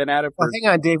up. We've been at it for. Well,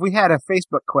 hang on, Dave. We had a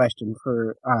Facebook question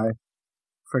for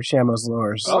Chamo's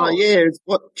Lures. Oh, yeah, it's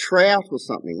what, trout or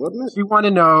something, wasn't it? We want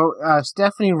to know,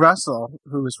 Stephanie Russell,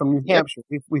 who is from New Hampshire.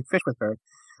 We fished with her.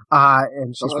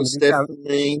 And she's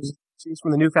she's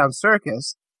from the Newfound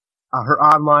Circus. Her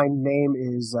online name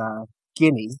is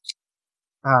Guinea.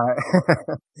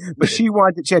 But she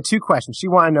had two questions. She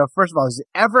wanted to know, first of all, is it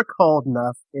ever cold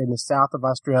enough in the south of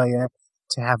Australia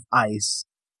to have ice?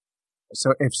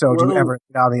 So if so, do you ever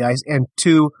get out on the ice? And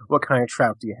two, what kind of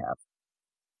trout do you have?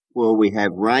 Well, we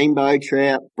have rainbow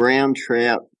trout, brown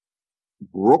trout,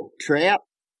 brook trout.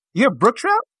 You have brook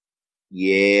trout?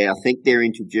 Yeah, I think they're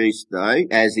introduced though,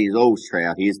 as is all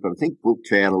trout is, but I think brook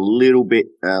trout a little bit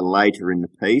later in the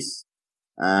piece.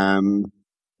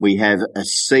 We have a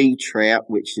sea trout,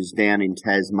 which is down in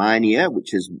Tasmania,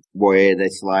 which is where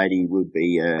this lady would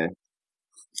be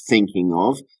thinking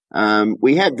of.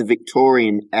 We have the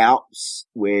Victorian Alps,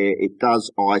 where it does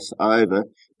ice over,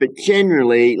 but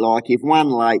generally, like if one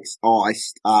lake's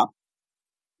iced up,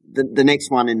 the next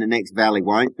one in the next valley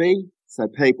won't be. So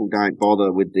people don't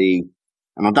bother with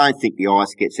and I don't think the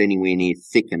ice gets anywhere near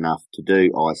thick enough to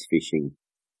do ice fishing.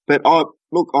 But I'm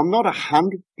not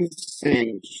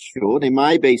 100% sure. There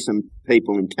may be some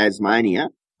people in Tasmania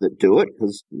that do it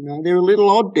because, they're a little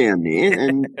odd down there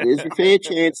and there's a fair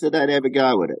chance that they'd have a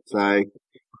go at it. So,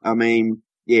 I mean,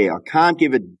 yeah, I can't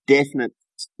give a definite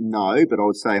no, but I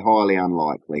would say highly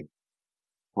unlikely.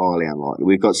 Highly unlikely.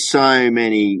 We've got so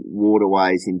many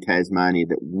waterways in Tasmania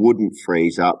that wouldn't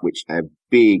freeze up, which have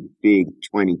big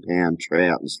 20-pound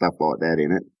trout and stuff like that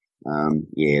in it.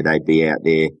 Yeah, they'd be out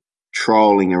there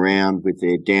trolling around with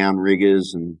their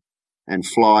downriggers and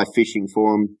fly fishing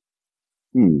for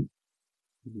them.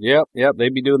 Yep.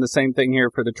 They'd be doing the same thing here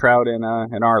for the trout in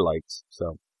our lakes.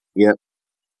 So. Yep.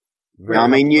 I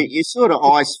mean, you sort of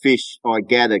ice fish, I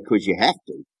gather, because you have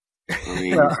to. I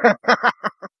mean,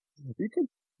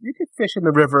 you could fish in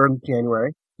the river in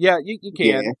January. Yeah, you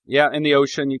can. Yeah, in the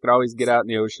ocean, you could always get out in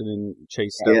the ocean and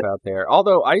chase stuff out there.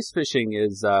 Although ice fishing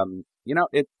is,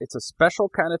 it's a special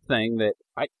kind of thing that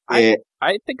I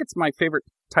think it's my favorite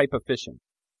type of fishing.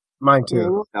 Mine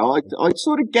too. I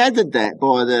sort of gathered that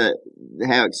by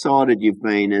how excited you've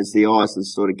been as the ice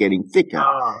is sort of getting thicker.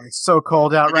 Oh, it's so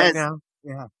cold out right now.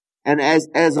 Yeah. And as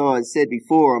I said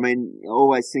before, I mean, I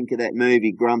always think of that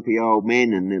movie Grumpy Old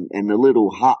Men and the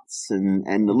little huts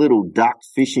and the little duck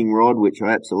fishing rod, which I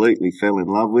absolutely fell in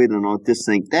love with. And I just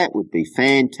think that would be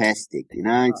fantastic,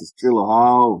 just drill a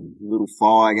hole, a little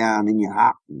fire going in your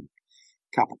hut and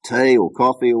a cup of tea or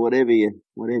coffee or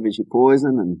whatever's your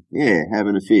poison and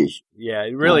having a fish. Yeah,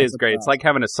 it really is great. It's like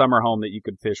having a summer home that you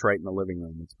could fish right in the living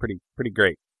room. It's pretty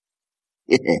great.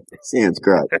 Yeah, sounds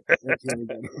great.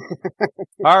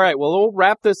 All right, well, we'll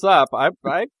wrap this up.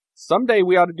 Someday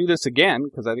we ought to do this again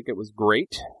because I think it was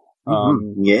great.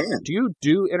 Yeah. Do you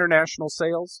do international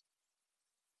sales?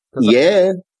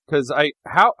 Yeah. Because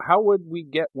how would we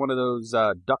get one of those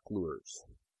duck lures?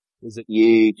 Is it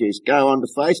you just go onto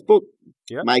Facebook,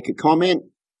 make a comment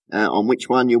on which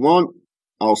one you want.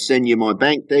 I'll send you my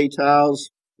bank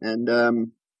details and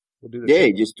we'll do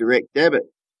this just direct debit.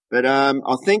 But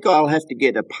I think I'll have to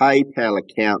get a PayPal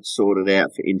account sorted out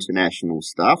for international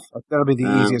stuff. That'll be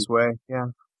the easiest way, yeah.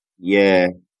 Yeah.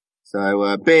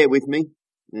 So bear with me,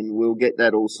 and we'll get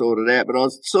that all sorted out. But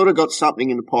I've sort of got something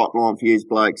in the pipeline for you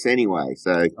blokes anyway.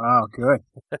 So oh, good.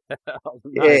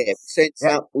 Nice.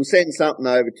 We'll send something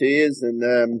over to you,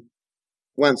 and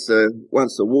once the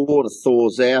water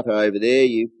thaws out over there,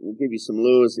 we'll give you some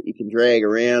lures that you can drag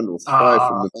around or throw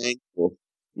from the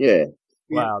bank.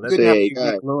 Wow, that's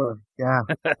yeah.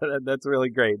 That's really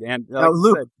great. And now,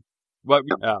 Luke,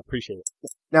 appreciate it.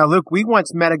 Now, Luke, we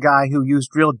once met a guy who used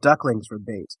real ducklings for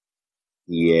bait.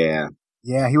 Yeah.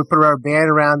 Yeah, he would put a rubber band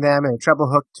around them and a treble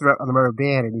hook on the rubber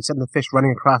band, and he'd send the fish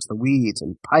running across the weeds,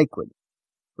 and pike would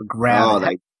grab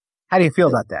it. How do you feel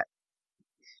about that?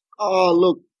 Oh,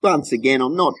 look, once again,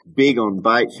 I'm not big on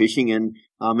bait fishing, and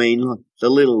I mean, the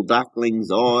little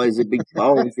duckling's eyes would be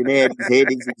bulging out his head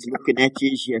as he's looking at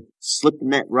you. You're slipping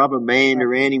that rubber band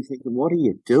around him thinking, what are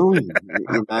you doing?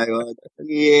 I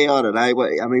don't know.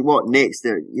 I mean, what next?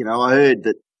 I heard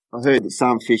that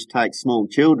some fish take small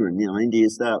children, do you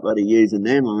start bloody using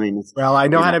them? I mean, well, I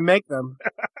know how to make them.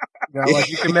 Like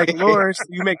you can make lures.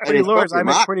 You make pretty lures. I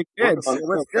make pretty kids.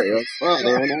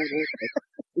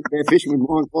 They're fishing with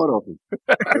mine quite often.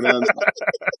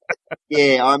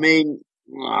 I mean,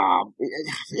 I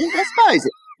suppose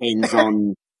it depends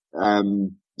on,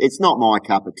 it's not my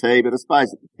cup of tea, but I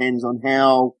suppose it depends on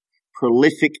how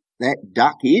prolific that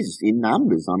duck is in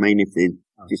numbers. I mean, if there's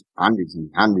just hundreds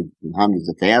and hundreds and hundreds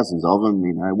of thousands of them,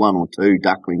 one or two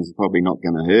ducklings are probably not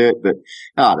going to hurt, but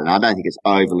I don't know. I don't think it's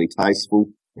overly tasteful.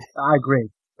 I agree.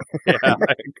 Yeah, I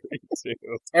agree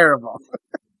too. Terrible.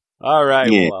 All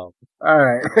right. Yeah. All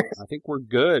right. I think we're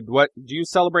good. What, do you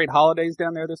celebrate holidays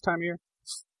down there this time of year?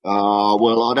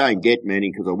 Well, I don't get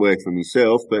many because I work for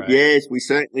myself, but yes, we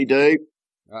certainly do.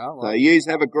 Oh, well. So you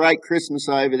have a great Christmas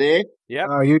over there. Yeah.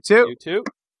 Oh, you too. You too.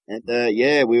 And,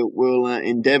 we'll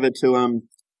endeavor to,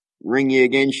 ring you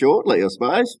again shortly, I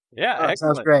suppose. Yeah. Excellent.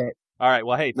 Sounds great. All right.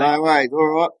 Well, hey, no worries. All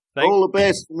right. All the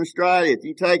best from Australia.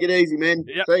 You take it easy, man.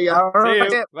 Yep. See ya. All right.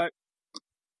 See you. Bye.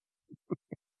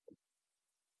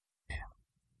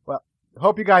 Well,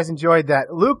 hope you guys enjoyed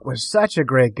that. Luke was such a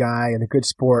great guy and a good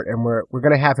sport, and we're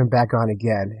going to have him back on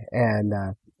again. And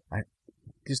I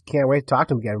just can't wait to talk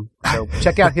to him again. So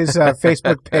check out his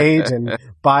Facebook page and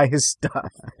buy his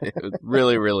stuff. It was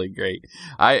really, really great.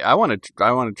 I want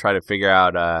to try to figure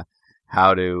out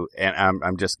how to, and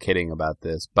I'm just kidding about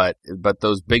this, but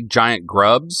those big giant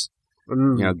grubs,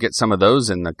 get some of those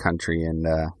in the country, and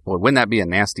boy, wouldn't that be a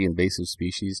nasty invasive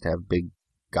species to have big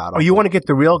god? Oh, you want to get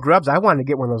the real grubs? I wanted to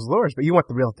get one of those lures, but you want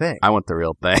the real thing. I want the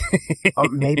real thing. Oh,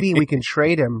 maybe we can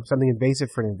trade him something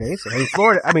invasive for an invasive.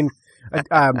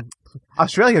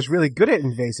 Australia is really good at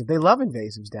invasive. They love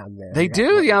invasives down there. They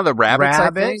do, the rabbits. I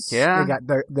think. Yeah,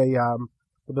 they got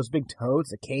those big toads,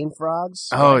 the cane frogs.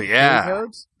 Oh right? yeah, cane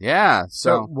toads. Yeah.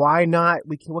 So why not?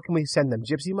 What can we send them?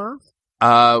 Gypsy moth?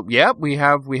 Yeah, we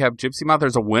have gypsy moth.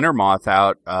 There's a winter moth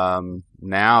out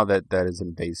now that is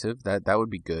invasive. That would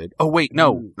be good. Oh wait,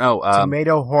 no.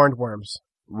 Tomato horned worms.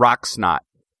 Rock snot.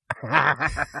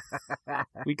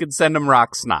 We could send them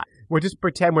rock snot. We'll just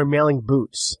pretend we're mailing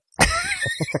boots.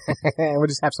 We'll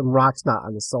just have some rock snot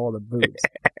on the sole of the boots.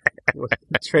 We'll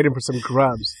trade them for some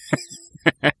grubs.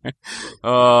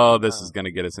 Oh, this is going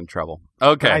to get us in trouble.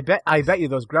 Okay. I bet you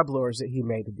those grub lures that he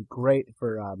made would be great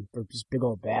for just big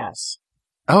old bass.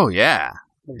 Oh yeah.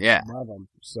 Yeah. Love them.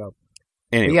 So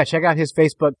anyway. Yeah, check out his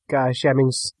Facebook,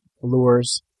 Shemmings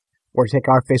Lures, or check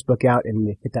our Facebook out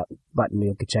and hit that button.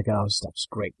 You can check out all his stuff. It's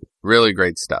great. Really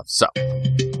great stuff. So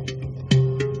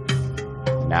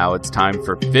now it's time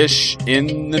for Fish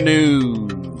in the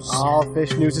News. All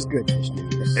fish news is good fish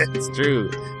news. It's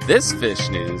true. This fish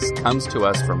news comes to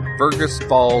us from Fergus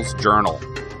Falls Journal.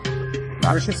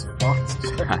 Fergus Falls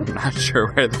Journal. I'm not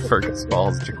sure where the Fergus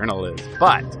Falls Journal is,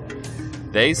 but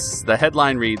the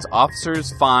headline reads,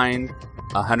 "Officers find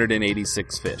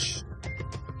 186 fish."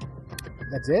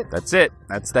 That's it? That's it.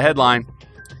 That's the headline.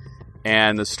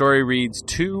 And the story reads,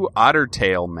 2 otter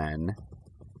tail men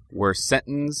were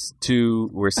sentenced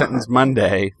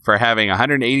Monday for having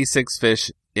 186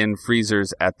 fish in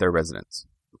freezers at their residence.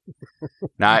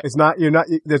 Now,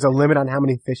 there's a limit on how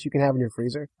many fish you can have in your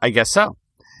freezer? I guess so.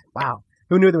 Wow.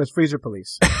 Who knew there was freezer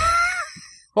police?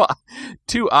 Well,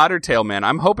 2 otter tail men.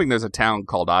 I'm hoping there's a town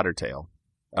called Otter Tail.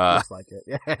 Looks like it.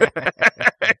 Yeah.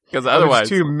 Because otherwise,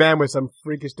 2 men with some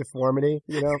freakish deformity,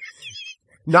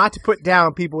 Not to put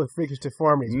down people with freakish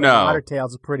deformities, but no. Otter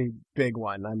Tail's a pretty big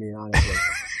one. I mean, honestly.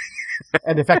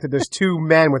 And the fact that there's 2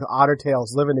 men with otter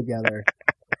tails living together,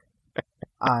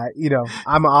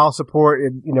 I'm all support.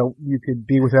 You could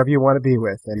be with whoever you want to be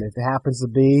with, and if it happens to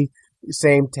be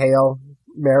same tail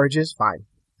marriages, fine.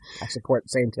 I support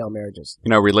same tail marriages.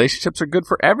 Relationships are good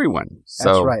for everyone.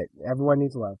 So that's right. Everyone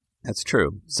needs love. That's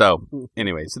true. So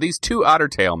anyway, these 2 otter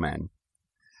tail men,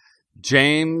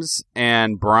 James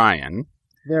and Brian.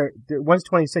 They're one's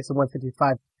 26 and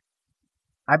 155.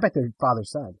 I bet they're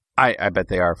father-son. I bet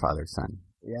they are father-son.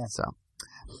 Yeah. So,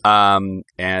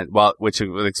 which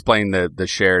would explain the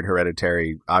shared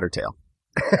hereditary otter tail.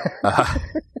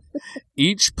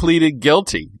 Each pleaded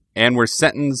guilty and were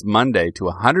sentenced Monday to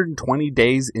 120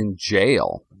 days in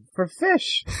jail. For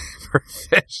fish. For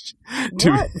fish.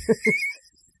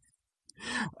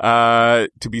 What?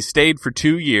 To be stayed for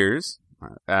 2 years.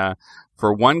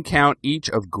 For 1 count each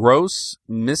of gross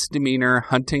misdemeanor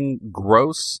hunting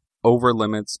gross over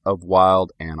limits of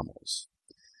wild animals.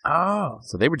 Oh.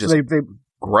 So they were just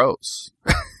gross.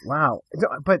 Wow.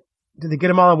 But did they get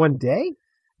them all in one day?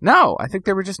 No, I think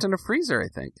they were just in a freezer, I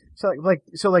think. So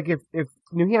if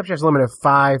New Hampshire has a limit of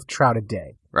 5 trout a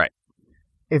day. Right.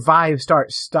 If I start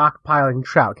stockpiling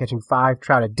trout, catching 5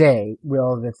 trout a day,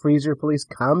 will the freezer police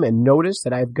come and notice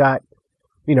that I've got,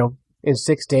 in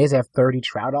 6 days I have 30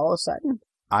 trout all of a sudden?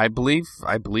 I believe.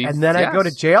 And then yes. I go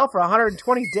to jail for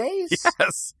 120 days?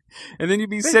 Yes. And then you'd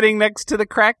be sitting next to the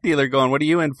crack dealer going, "What are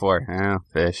you in for?" "Oh,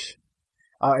 fish."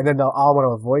 And then they'll all want to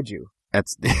avoid you.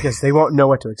 That's because they won't know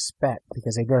what to expect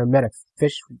because they've never met a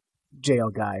fish jail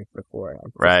guy before.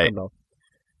 Right.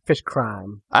 Fish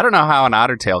crime. I don't know how an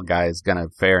otter tail guy is going to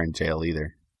fare in jail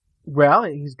either. Well,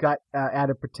 he's got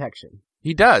added protection.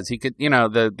 He does. He could,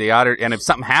 the otter, and if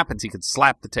something happens, he could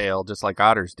slap the tail just like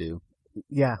otters do.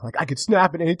 Yeah, like I could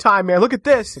snap at any time, man. Look at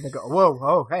this. And they go, whoa,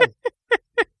 oh, hey.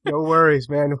 No worries,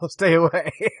 man. We'll stay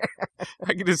away.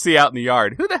 I can just see out in the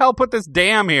yard. Who the hell put this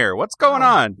dam here? What's going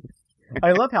on?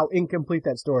 I love how incomplete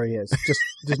that story is.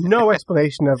 There's no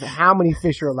explanation of how many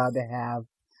fish you're allowed to have.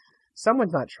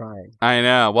 Someone's not trying. I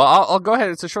know. Well, I'll go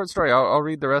ahead. It's a short story. I'll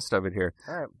read the rest of it here.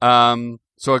 All right.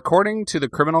 So according to the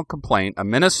criminal complaint, a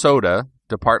Minnesota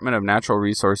Department of Natural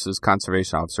Resources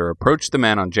Conservation Officer approached the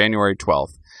men on January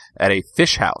 12th at a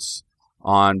fish house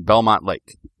on Belmont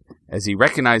Lake, as he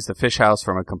recognized the fish house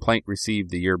from a complaint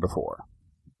received the year before.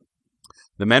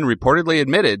 The men reportedly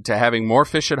admitted to having more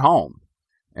fish at home,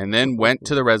 and then went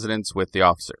to the residence with the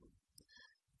officer.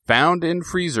 Found in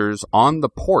freezers on the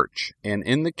porch and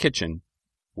in the kitchen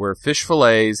were fish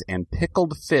fillets and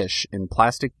pickled fish in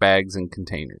plastic bags and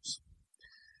containers.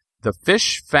 The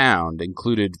fish found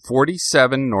included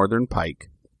 47 northern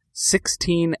pike,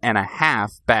 16 and a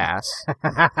half bass,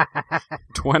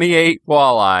 28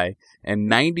 walleye, and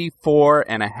 94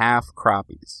 and a half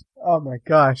crappies. Oh my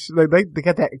gosh. They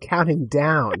got that counting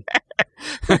down.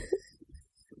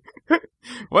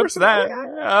 What's that?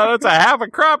 That's a half a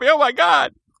crappie. Oh my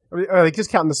God. Are they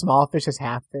just counting the small fish as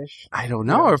half fish? I don't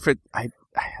know if it, I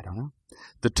don't know.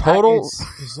 The total. It's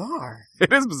bizarre.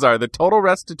 It is bizarre. The total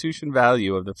restitution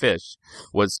value of the fish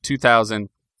was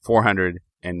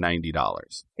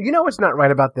 $2,490. You know what's not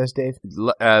right about this, Dave?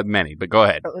 Many, but go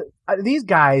ahead. These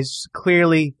guys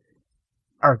clearly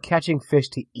are catching fish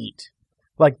to eat.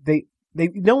 Like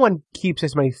no one keeps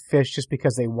this many fish just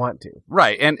because they want to.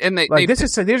 Right, and they like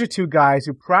these are two guys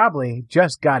who probably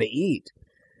just got to eat,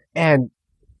 and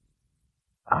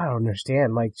I don't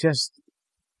understand. Like, just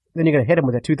then you're gonna hit them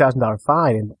with a $2,000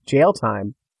 fine and jail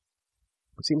time.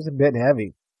 It seems a bit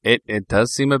heavy. It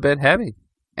does seem a bit heavy,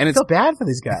 and I feel bad for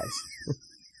these guys.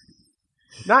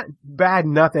 Not bad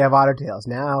enough they have otter tails.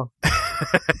 Now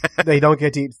they don't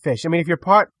get to eat fish. I mean, if you're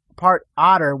part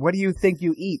otter, what do you think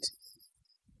you eat?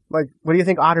 Like, what do you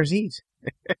think otters eat?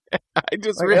 I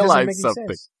just realized something.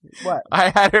 Sense. What? I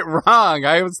had it wrong.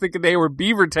 I was thinking they were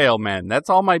beaver tail men. That's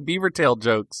all my beaver tail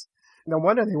jokes. No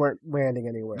wonder they weren't landing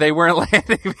anywhere. They weren't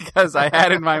landing because I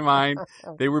had in my mind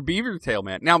they were beaver tail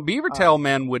men. Now, beaver tail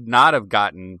men would not have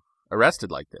gotten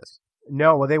arrested like this.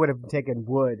 No, well, they would have taken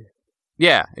wood.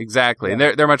 Yeah, exactly. Yeah.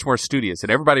 And they're much more studious,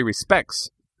 and everybody respects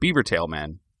beaver tail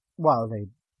men. Well, they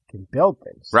can build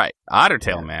things. Right. Otter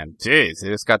tail man. Jeez, they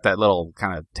just got that little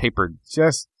kind of tapered.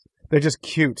 They're just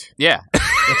cute. Yeah.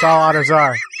 That's all otters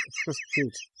are. Just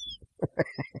cute.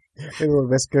 They little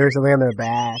whiskers, and lay on their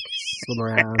back, swim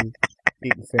around,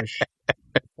 eating fish.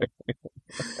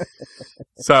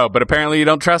 So, but apparently you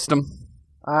don't trust them.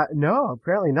 No,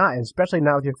 apparently not, and especially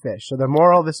not with your fish. So the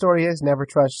moral of the story is never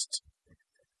trust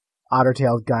otter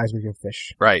tailed guys with your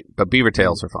fish. Right, but beaver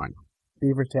tails are fine.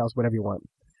 Beaver tails, whatever you want.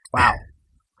 Wow.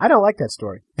 I don't like that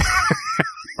story.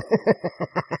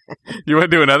 You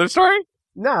want to do another story?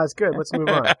 No, it's good. Let's move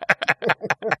on.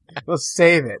 We'll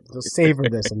save it. We'll savor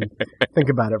this and think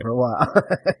about it for a while.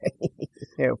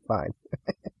 Yeah, fine.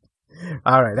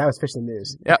 All right, that was fishing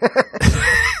news. Yep.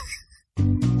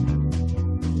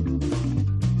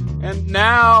 And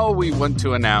now we want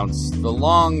to announce the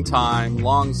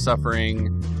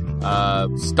long-suffering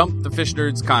Stump the Fish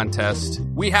Nerds contest.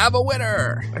 We have a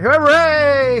winner!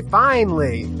 Hooray!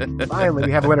 Finally! Finally,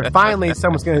 we have a winner. Finally,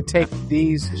 someone's going to take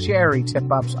these cherry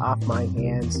tip-ups off my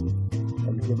hands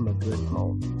and give them a good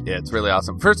home. Yeah, it's really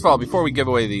awesome. First of all, before we give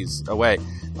these away,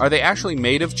 are they actually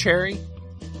made of cherry?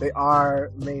 They are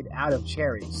made out of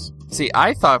cherries. See,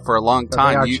 I thought for a long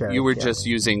time you were yeah. just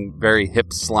using very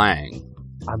hip slang.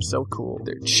 I'm so cool.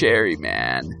 They're cherry,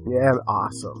 man. Yeah,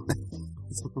 awesome.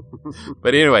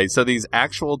 But anyway, so these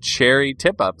actual cherry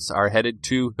tip-ups are headed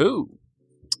to who?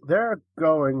 They're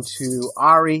going to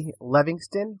Ari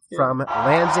Livingston from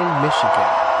Lansing, Michigan.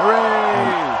 Hooray!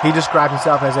 And he described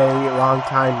himself as a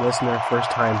long-time listener,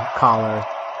 first-time caller,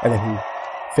 and then he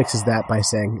fixes that by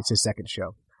saying it's his second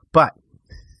show. But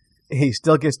he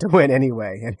still gets to win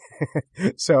anyway. And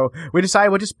so we decided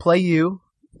we'll just play you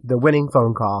the winning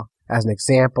phone call as an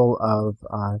example of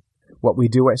what we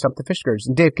do at Stump the Fish Nerds.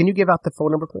 And Dave, can you give out the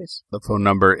phone number, please? The phone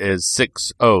number is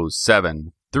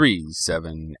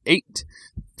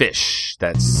 607-378-FISH.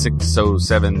 That's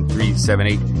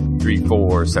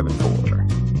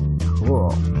 607-378-3474.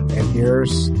 Cool. And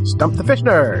here's Stump the Fish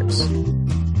Nerds.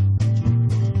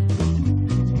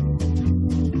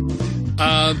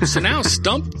 So now,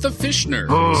 Stump the Fish Nerds.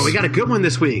 Oh, we got a good one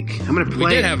this week. I'm going to play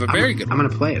We did have a very good one. I'm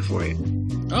going to play it for you.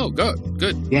 Oh,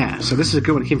 good. Yeah, so this is a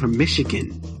good one. It came from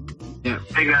Michigan. Yeah.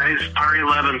 Hey guys, Ari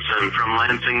Levinson from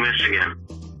Lansing, Michigan.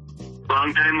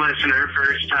 Long-time listener,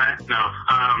 first time. No,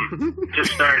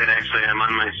 just started actually. I'm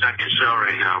on my second show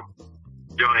right now.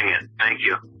 Enjoying it. Thank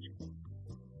you.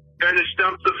 Trying to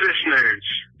Stump the Fish Nerds.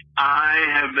 I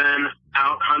have been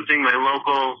out hunting my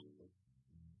local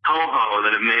coho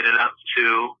that have made it up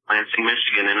to Lansing,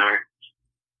 Michigan in our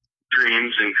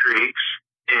streams and creeks,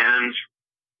 and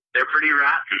they're pretty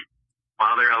rotten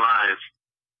while they're alive.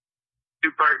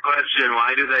 Two-part question,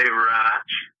 why do they rot,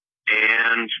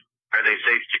 and are they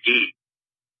safe to eat?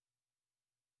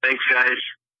 Thanks, guys.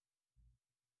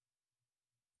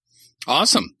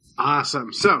 Awesome.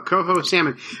 Awesome. So, co-host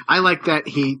Salmon, I like that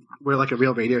we're like a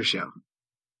real radio show.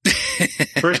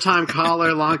 First time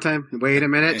caller, long time. Wait a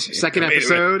minute. Second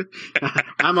episode.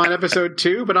 I'm on episode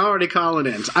 2, but already calling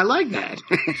in. I like that.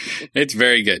 It's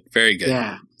very good. Very good.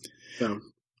 Yeah. So,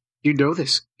 you know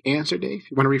this answer, Dave?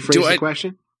 You want to rephrase the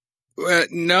question?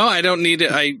 No, I don't need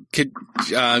it. I could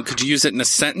you use it in a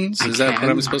sentence? Is that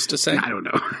what I'm supposed to say? I don't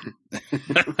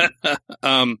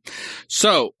know.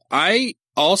 So I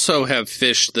also have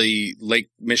fished the Lake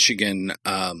Michigan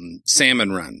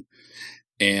salmon run.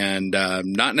 And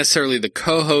not necessarily the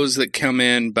cohos that come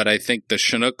in, but I think the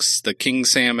Chinooks, the king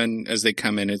salmon, as they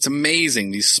come in, it's amazing.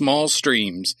 These small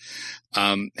streams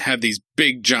have these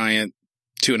big, giant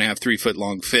 2.5, 3 foot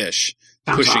long fish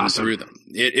pushing through them.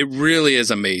 It really is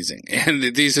amazing. And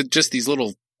these are just these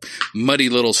little muddy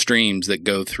little streams that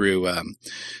go through.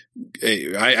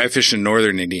 I fish in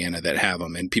northern Indiana that have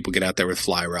them, and people get out there with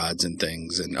fly rods and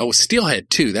things. And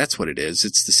steelhead too. That's what it is.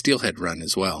 It's the steelhead run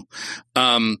as well.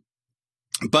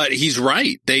 But he's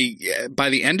right. They,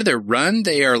 by the end of their run,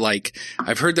 they are like,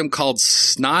 I've heard them called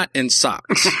snot and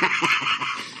socks.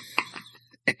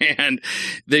 And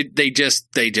they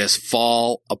just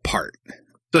fall apart.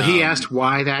 So he asked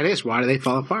why that is. Why do they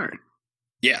fall apart?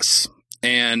 Yes.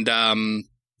 And,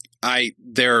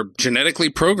 they're genetically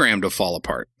programmed to fall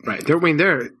apart. Right.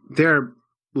 Their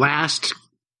last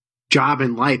job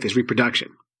in life is reproduction.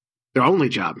 Their only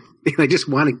job. They just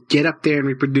want to get up there and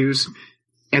reproduce.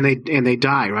 And they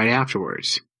die right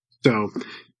afterwards. So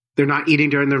they're not eating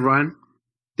during the run.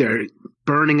 They're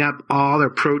burning up all their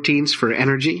proteins for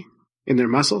energy in their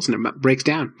muscles, and it breaks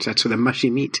down. So that's for the mushy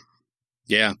meat.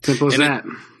 Yeah. Simple as that.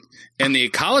 And the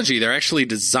ecology, they're actually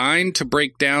designed to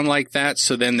break down like that,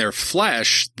 so then their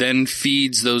flesh then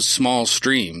feeds those small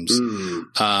streams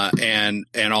and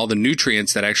all the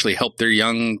nutrients that actually help their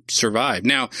young survive.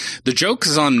 Now, the joke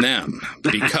is on them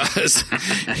because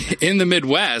in the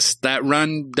Midwest, that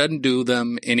run doesn't do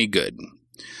them any good.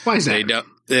 Why is that?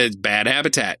 It's bad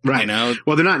habitat, right? You know?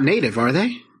 Well, they're not native, are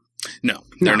they? No,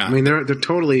 they're not. I mean, they're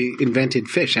totally invented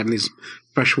fish, having these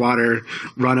freshwater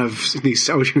run of these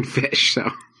ocean fish. So.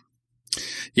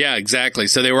 Yeah, exactly.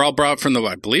 So they were all brought from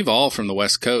I believe all from the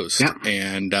West Coast. Yeah.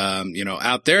 And,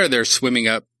 out there, they're swimming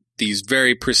up these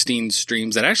very pristine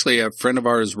streams that actually a friend of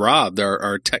ours, Rob,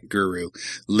 our tech guru,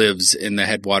 lives in the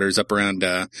headwaters up around,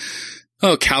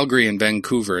 Calgary and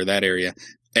Vancouver, that area.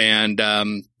 And,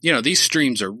 these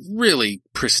streams are really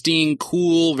pristine,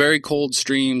 cool, very cold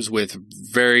streams with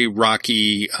very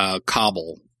rocky,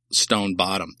 cobblestone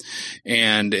bottom.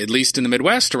 And at least in the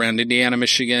Midwest around Indiana,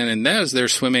 Michigan, and they're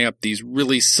swimming up these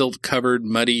really silt covered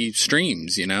muddy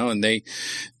streams, and they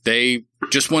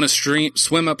just want to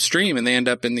swim upstream, and they end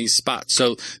up in these spots.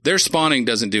 So their spawning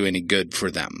doesn't do any good for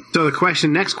them. So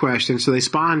next question. So they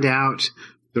spawned out.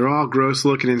 They're all gross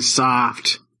looking and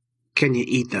soft. Can you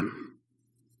eat them?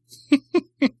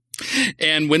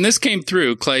 And when this came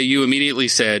through, Clay, you immediately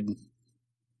said,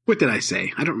 what did I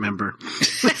say? I don't remember.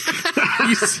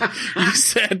 you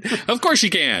said, of course you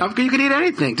can. You can eat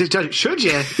anything. Should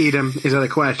you eat them is another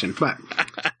question. But,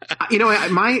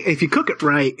 if you cook it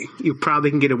right, you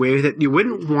probably can get away with it. You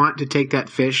wouldn't want to take that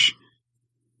fish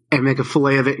and make a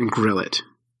fillet of it and grill it.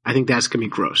 I think that's going to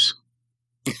be gross.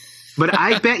 But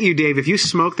I bet you, Dave, if you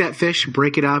smoke that fish,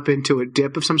 break it up into a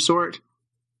dip of some sort,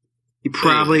 you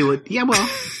probably would. Yeah, well,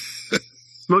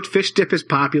 smoked fish dip is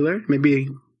popular. Maybe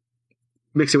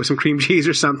mix it with some cream cheese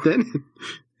or something.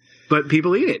 But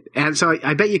people eat it. And so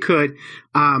I bet you could.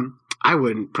 I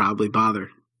wouldn't probably bother.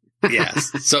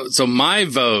 Yes. So my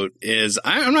vote is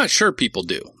I'm not sure people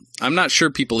do. I'm not sure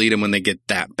people eat them when they get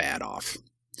that bad off.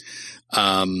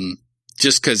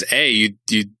 Just because, you'd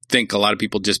think a lot of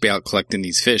people just be out collecting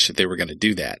these fish if they were going to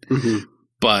do that. Mm-hmm.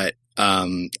 But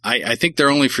I think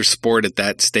they're only for sport at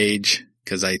that stage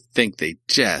because I think they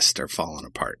just are falling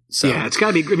apart. So yeah, it's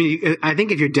got to be. I mean, I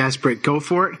think if you're desperate, go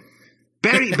for it.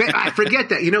 I forget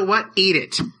that. You know what? Eat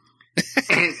it.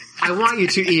 And I want you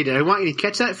to eat it. I want you to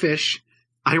catch that fish.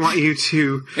 I want you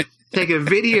to take a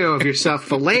video of yourself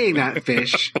filleting that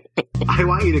fish. I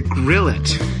want you to grill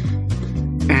it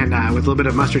and with a little bit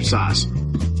of mustard sauce.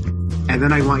 And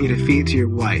then I want you to feed it to your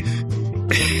wife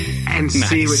and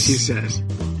see what she says.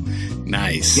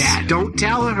 Nice. Yeah, don't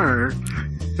tell her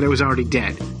that it was already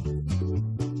dead.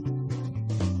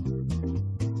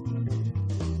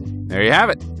 There you have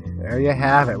it. There you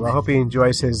have it. Well, I hope he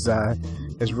enjoys his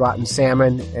rotten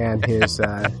salmon and his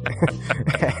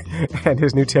and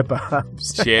his new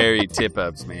tip-ups. Cherry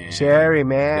tip-ups, man. Cherry,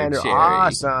 man. They're cherry.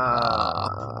 awesome.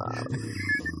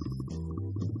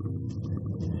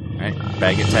 right,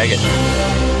 bag it, tag it.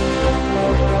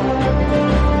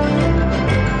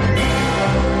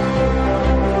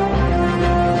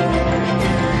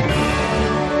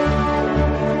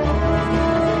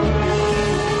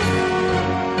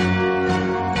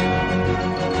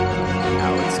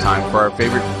 Now it's time for our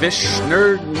favorite Fish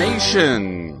Nerd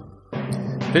Nation.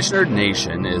 Fish Nerd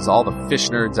Nation is all the fish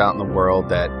nerds out in the world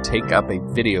that take up a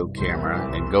video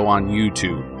camera and go on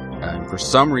YouTube. And for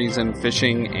some reason,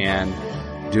 fishing and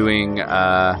doing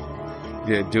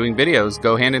videos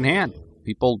go hand in hand.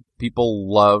 People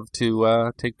love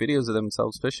to take videos of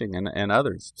themselves fishing and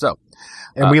others. So,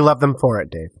 And we love them for it,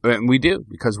 Dave. and we do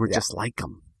because we're just like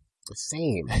them. The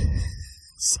same.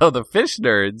 So the fish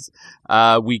nerds,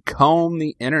 we comb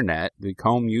the internet, we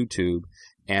comb YouTube,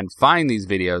 and find these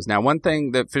videos. Now, one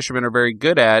thing that fishermen are very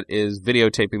good at is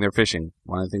videotaping their fishing.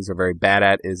 One of the things they're very bad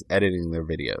at is editing their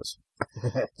videos.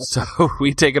 So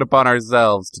we take it upon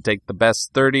ourselves to take the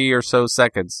best 30 or so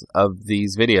seconds of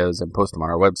these videos and post them on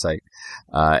our website.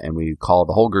 And we call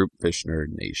the whole group Fish Nerd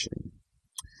Nation.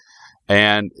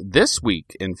 And this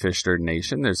week in Fish Nerd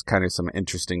Nation, there's kind of some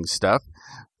interesting stuff.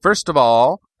 First of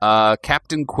all,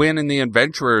 Captain Quinn and the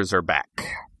Adventurers are back.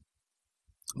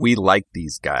 We like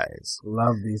these guys.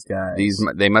 Love these guys.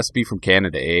 They must be from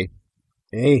Canada, eh?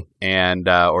 Hey. And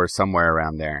or somewhere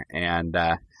around there. And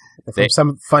From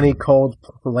some funny cold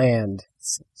land.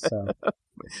 So.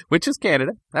 Which is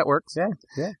Canada. That works.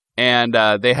 Yeah. And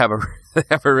they have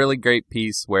a really great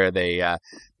piece where they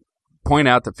point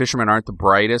out that fishermen aren't the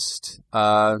brightest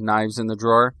knives in the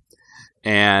drawer,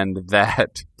 and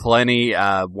that plenty.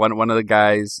 One of the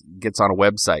guys gets on a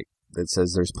website that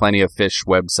says there's plenty of fish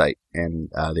website, and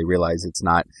they realize it's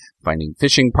not finding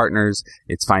fishing partners,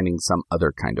 it's finding some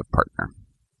other kind of partner.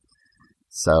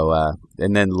 So,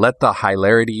 and then let the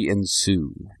hilarity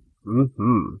ensue.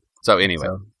 Mm-hmm. So anyway,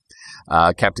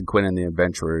 Captain Quinn and the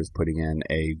Adventurers putting in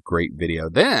a great video.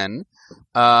 Then,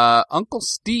 Uncle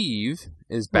Steve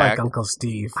is back. I like Uncle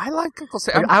Steve. I like Uncle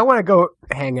Steve. I want to go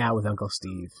hang out with Uncle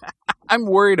Steve. I'm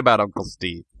worried about Uncle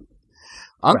Steve.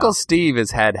 Uncle Steve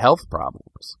has had health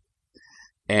problems.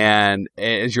 And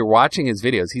as you're watching his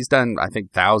videos, he's done, I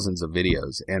think, thousands of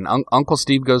videos. And Uncle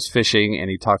Steve goes fishing, and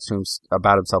he talks to him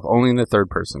about himself only in the third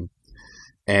person.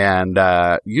 And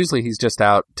usually he's just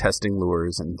out testing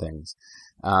lures and things.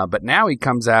 But now he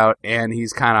comes out, and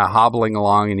he's kind of hobbling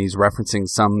along, and he's referencing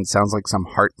sounds like some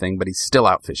heart thing, but he's still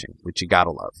out fishing, which you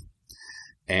gotta love.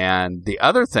 And the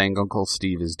other thing Uncle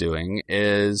Steve is doing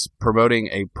is promoting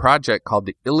a project called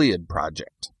the Iliad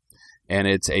Project. And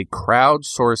it's a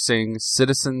crowdsourcing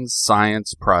citizen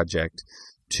science project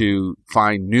to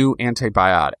find new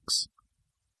antibiotics.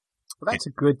 Well, that's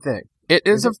a good thing. It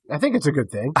is. I think it's a good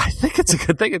thing. I think it's a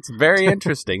good thing. It's very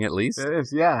interesting, at least. It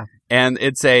is, yeah. And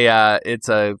it's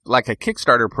like a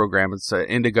Kickstarter program. It's an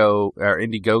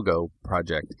Indiegogo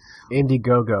project.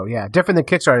 Indiegogo, yeah. Different than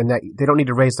Kickstarter in that they don't need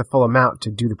to raise the full amount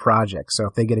to do the project. So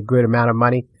if they get a good amount of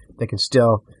money, they can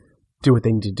still do what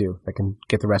they need to do. They can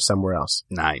get the rest somewhere else.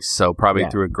 Nice. So probably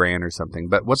through a grant or something.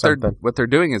 But what they're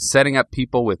doing is setting up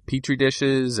people with petri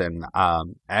dishes and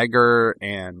agar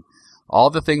and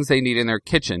all the things they need in their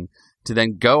kitchen to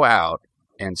then go out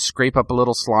and scrape up a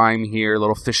little slime here, a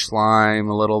little fish slime,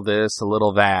 a little this, a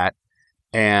little that,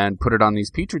 and put it on these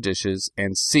petri dishes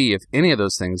and see if any of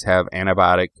those things have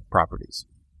antibiotic properties.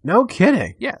 No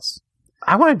kidding. Yes.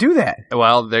 I want to do that.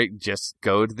 Well, they just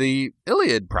go to the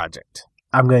Iliad Project.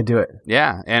 I'm going to do it.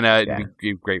 Yeah, and it'd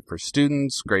be great for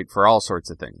students, great for all sorts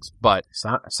of things. But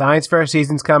science fair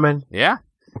season's coming. Yeah,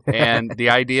 and the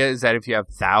idea is that if you have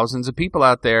thousands of people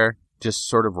out there just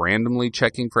sort of randomly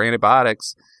checking for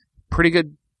antibiotics, pretty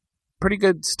good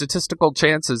statistical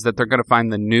chances that they're going to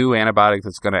find the new antibiotic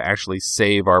that's going to actually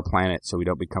save our planet so we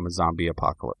don't become a zombie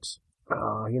apocalypse.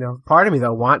 Oh, part of me,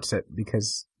 though, wants it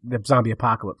because the zombie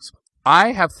apocalypse.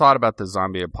 I have thought about the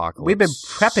zombie apocalypse. We've been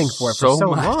prepping for it for so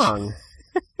long.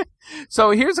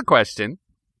 So here's a question.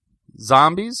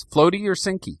 Zombies, floaty or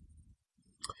sinky?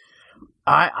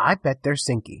 I bet they're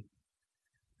sinky.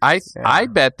 I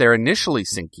bet they're initially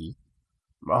sinky.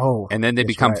 Oh. And then they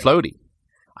become floaty.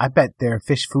 I bet they're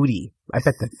fish foodie. I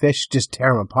bet the fish just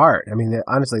tear them apart. I mean,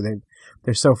 honestly,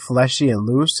 they're so fleshy and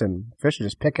loose, and fish will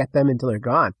just pick at them until they're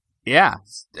gone. Yeah.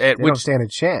 They don't stand a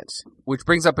chance. Which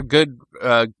brings up a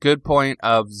good point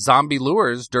of zombie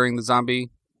lures during the zombie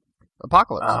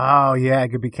apocalypse. Oh, yeah. It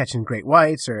could be catching great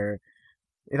whites or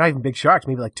not even big sharks.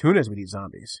 Maybe like tunas would eat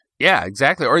zombies. Yeah,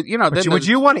 exactly. Or, would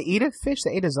you want to eat a fish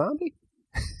that ate a zombie?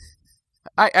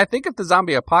 I think if the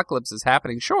zombie apocalypse is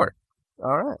happening, sure.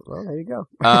 All right. Well, there you go.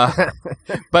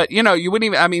 But, you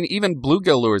wouldn't even, even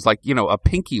bluegill lures, like, a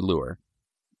pinky lure.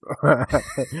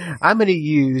 I'm going to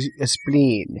use a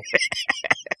spleen.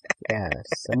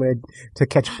 Yes, I'm going to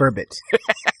catch burbot.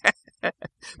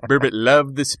 Burbot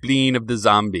loved the spleen of the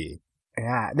zombie.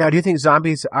 Yeah. Now, do you think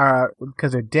zombies are,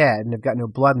 because they're dead and they've got no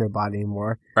blood in their body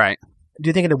anymore? Right. Do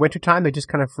you think in the wintertime they just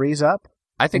kind of freeze up?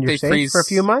 I think they freeze for a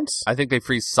few months. I think they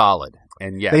freeze solid.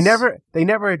 And yes, they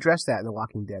never address that in The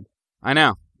Walking Dead. I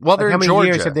know. Well, they're how in many Georgia.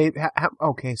 years have they?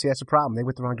 Okay, see that's the problem. They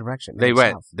went the wrong direction. They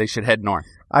went. South. They should head north.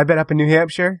 I bet up in New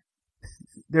Hampshire,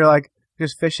 they're like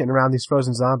just fishing around these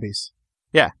frozen zombies.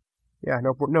 Yeah. Yeah.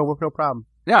 No problem.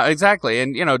 Yeah, exactly.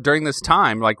 And during this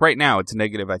time, like right now, it's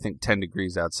negative. I think 10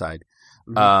 degrees outside.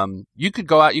 Mm-hmm. You could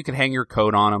go out. You could hang your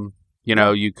coat on them.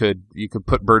 You could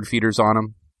put bird feeders on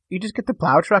them. You just get the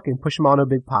plow truck and push them all in a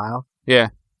big pile. Yeah.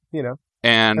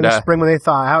 And in the spring when they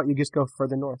thaw out, you just go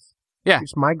further north. Yeah. You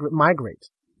just migrate.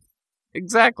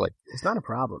 Exactly. It's not a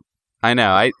problem. I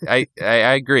know. I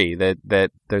agree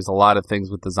that there's a lot of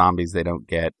things with the zombies they don't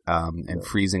get, and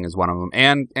freezing is one of them,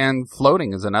 and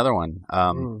floating is another one.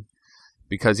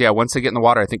 Because once they get in the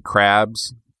water, I think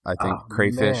crabs,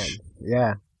 crayfish,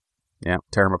 man. yeah,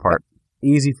 tear them apart.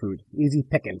 Easy food, easy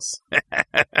pickings.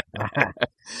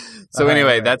 So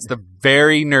anyway, that's the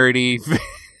very nerdy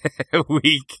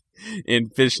week in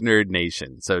Fish Nerd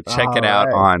Nation. So check it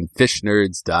out on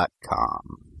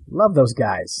fishnerds.com. Love those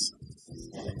guys.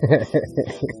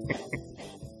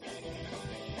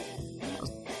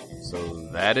 So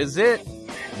that is it.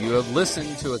 You have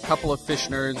listened to a couple of fish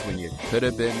nerds when you could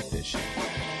have been fishing.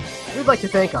 We'd like to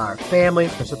thank our family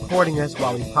for supporting us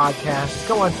while we podcast,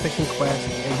 go on fishing quests,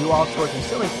 and do all sorts of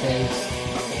silly things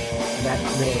that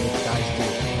middle-aged guys do.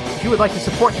 If you would like to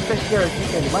support the Fish Nerds, you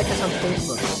can like us on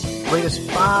Facebook, rate us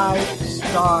 5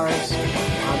 stars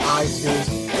on iTunes,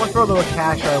 or throw a little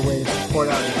cash our way to support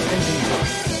our endeavor.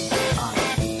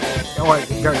 Or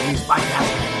very least, buy gas.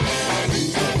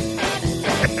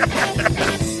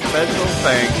 Special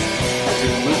thanks to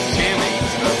Luke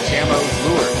Chammings of Chamo's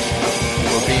Lures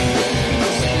for being the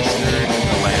fish nerd in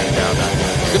the land down under.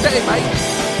 Good day,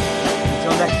 Mike.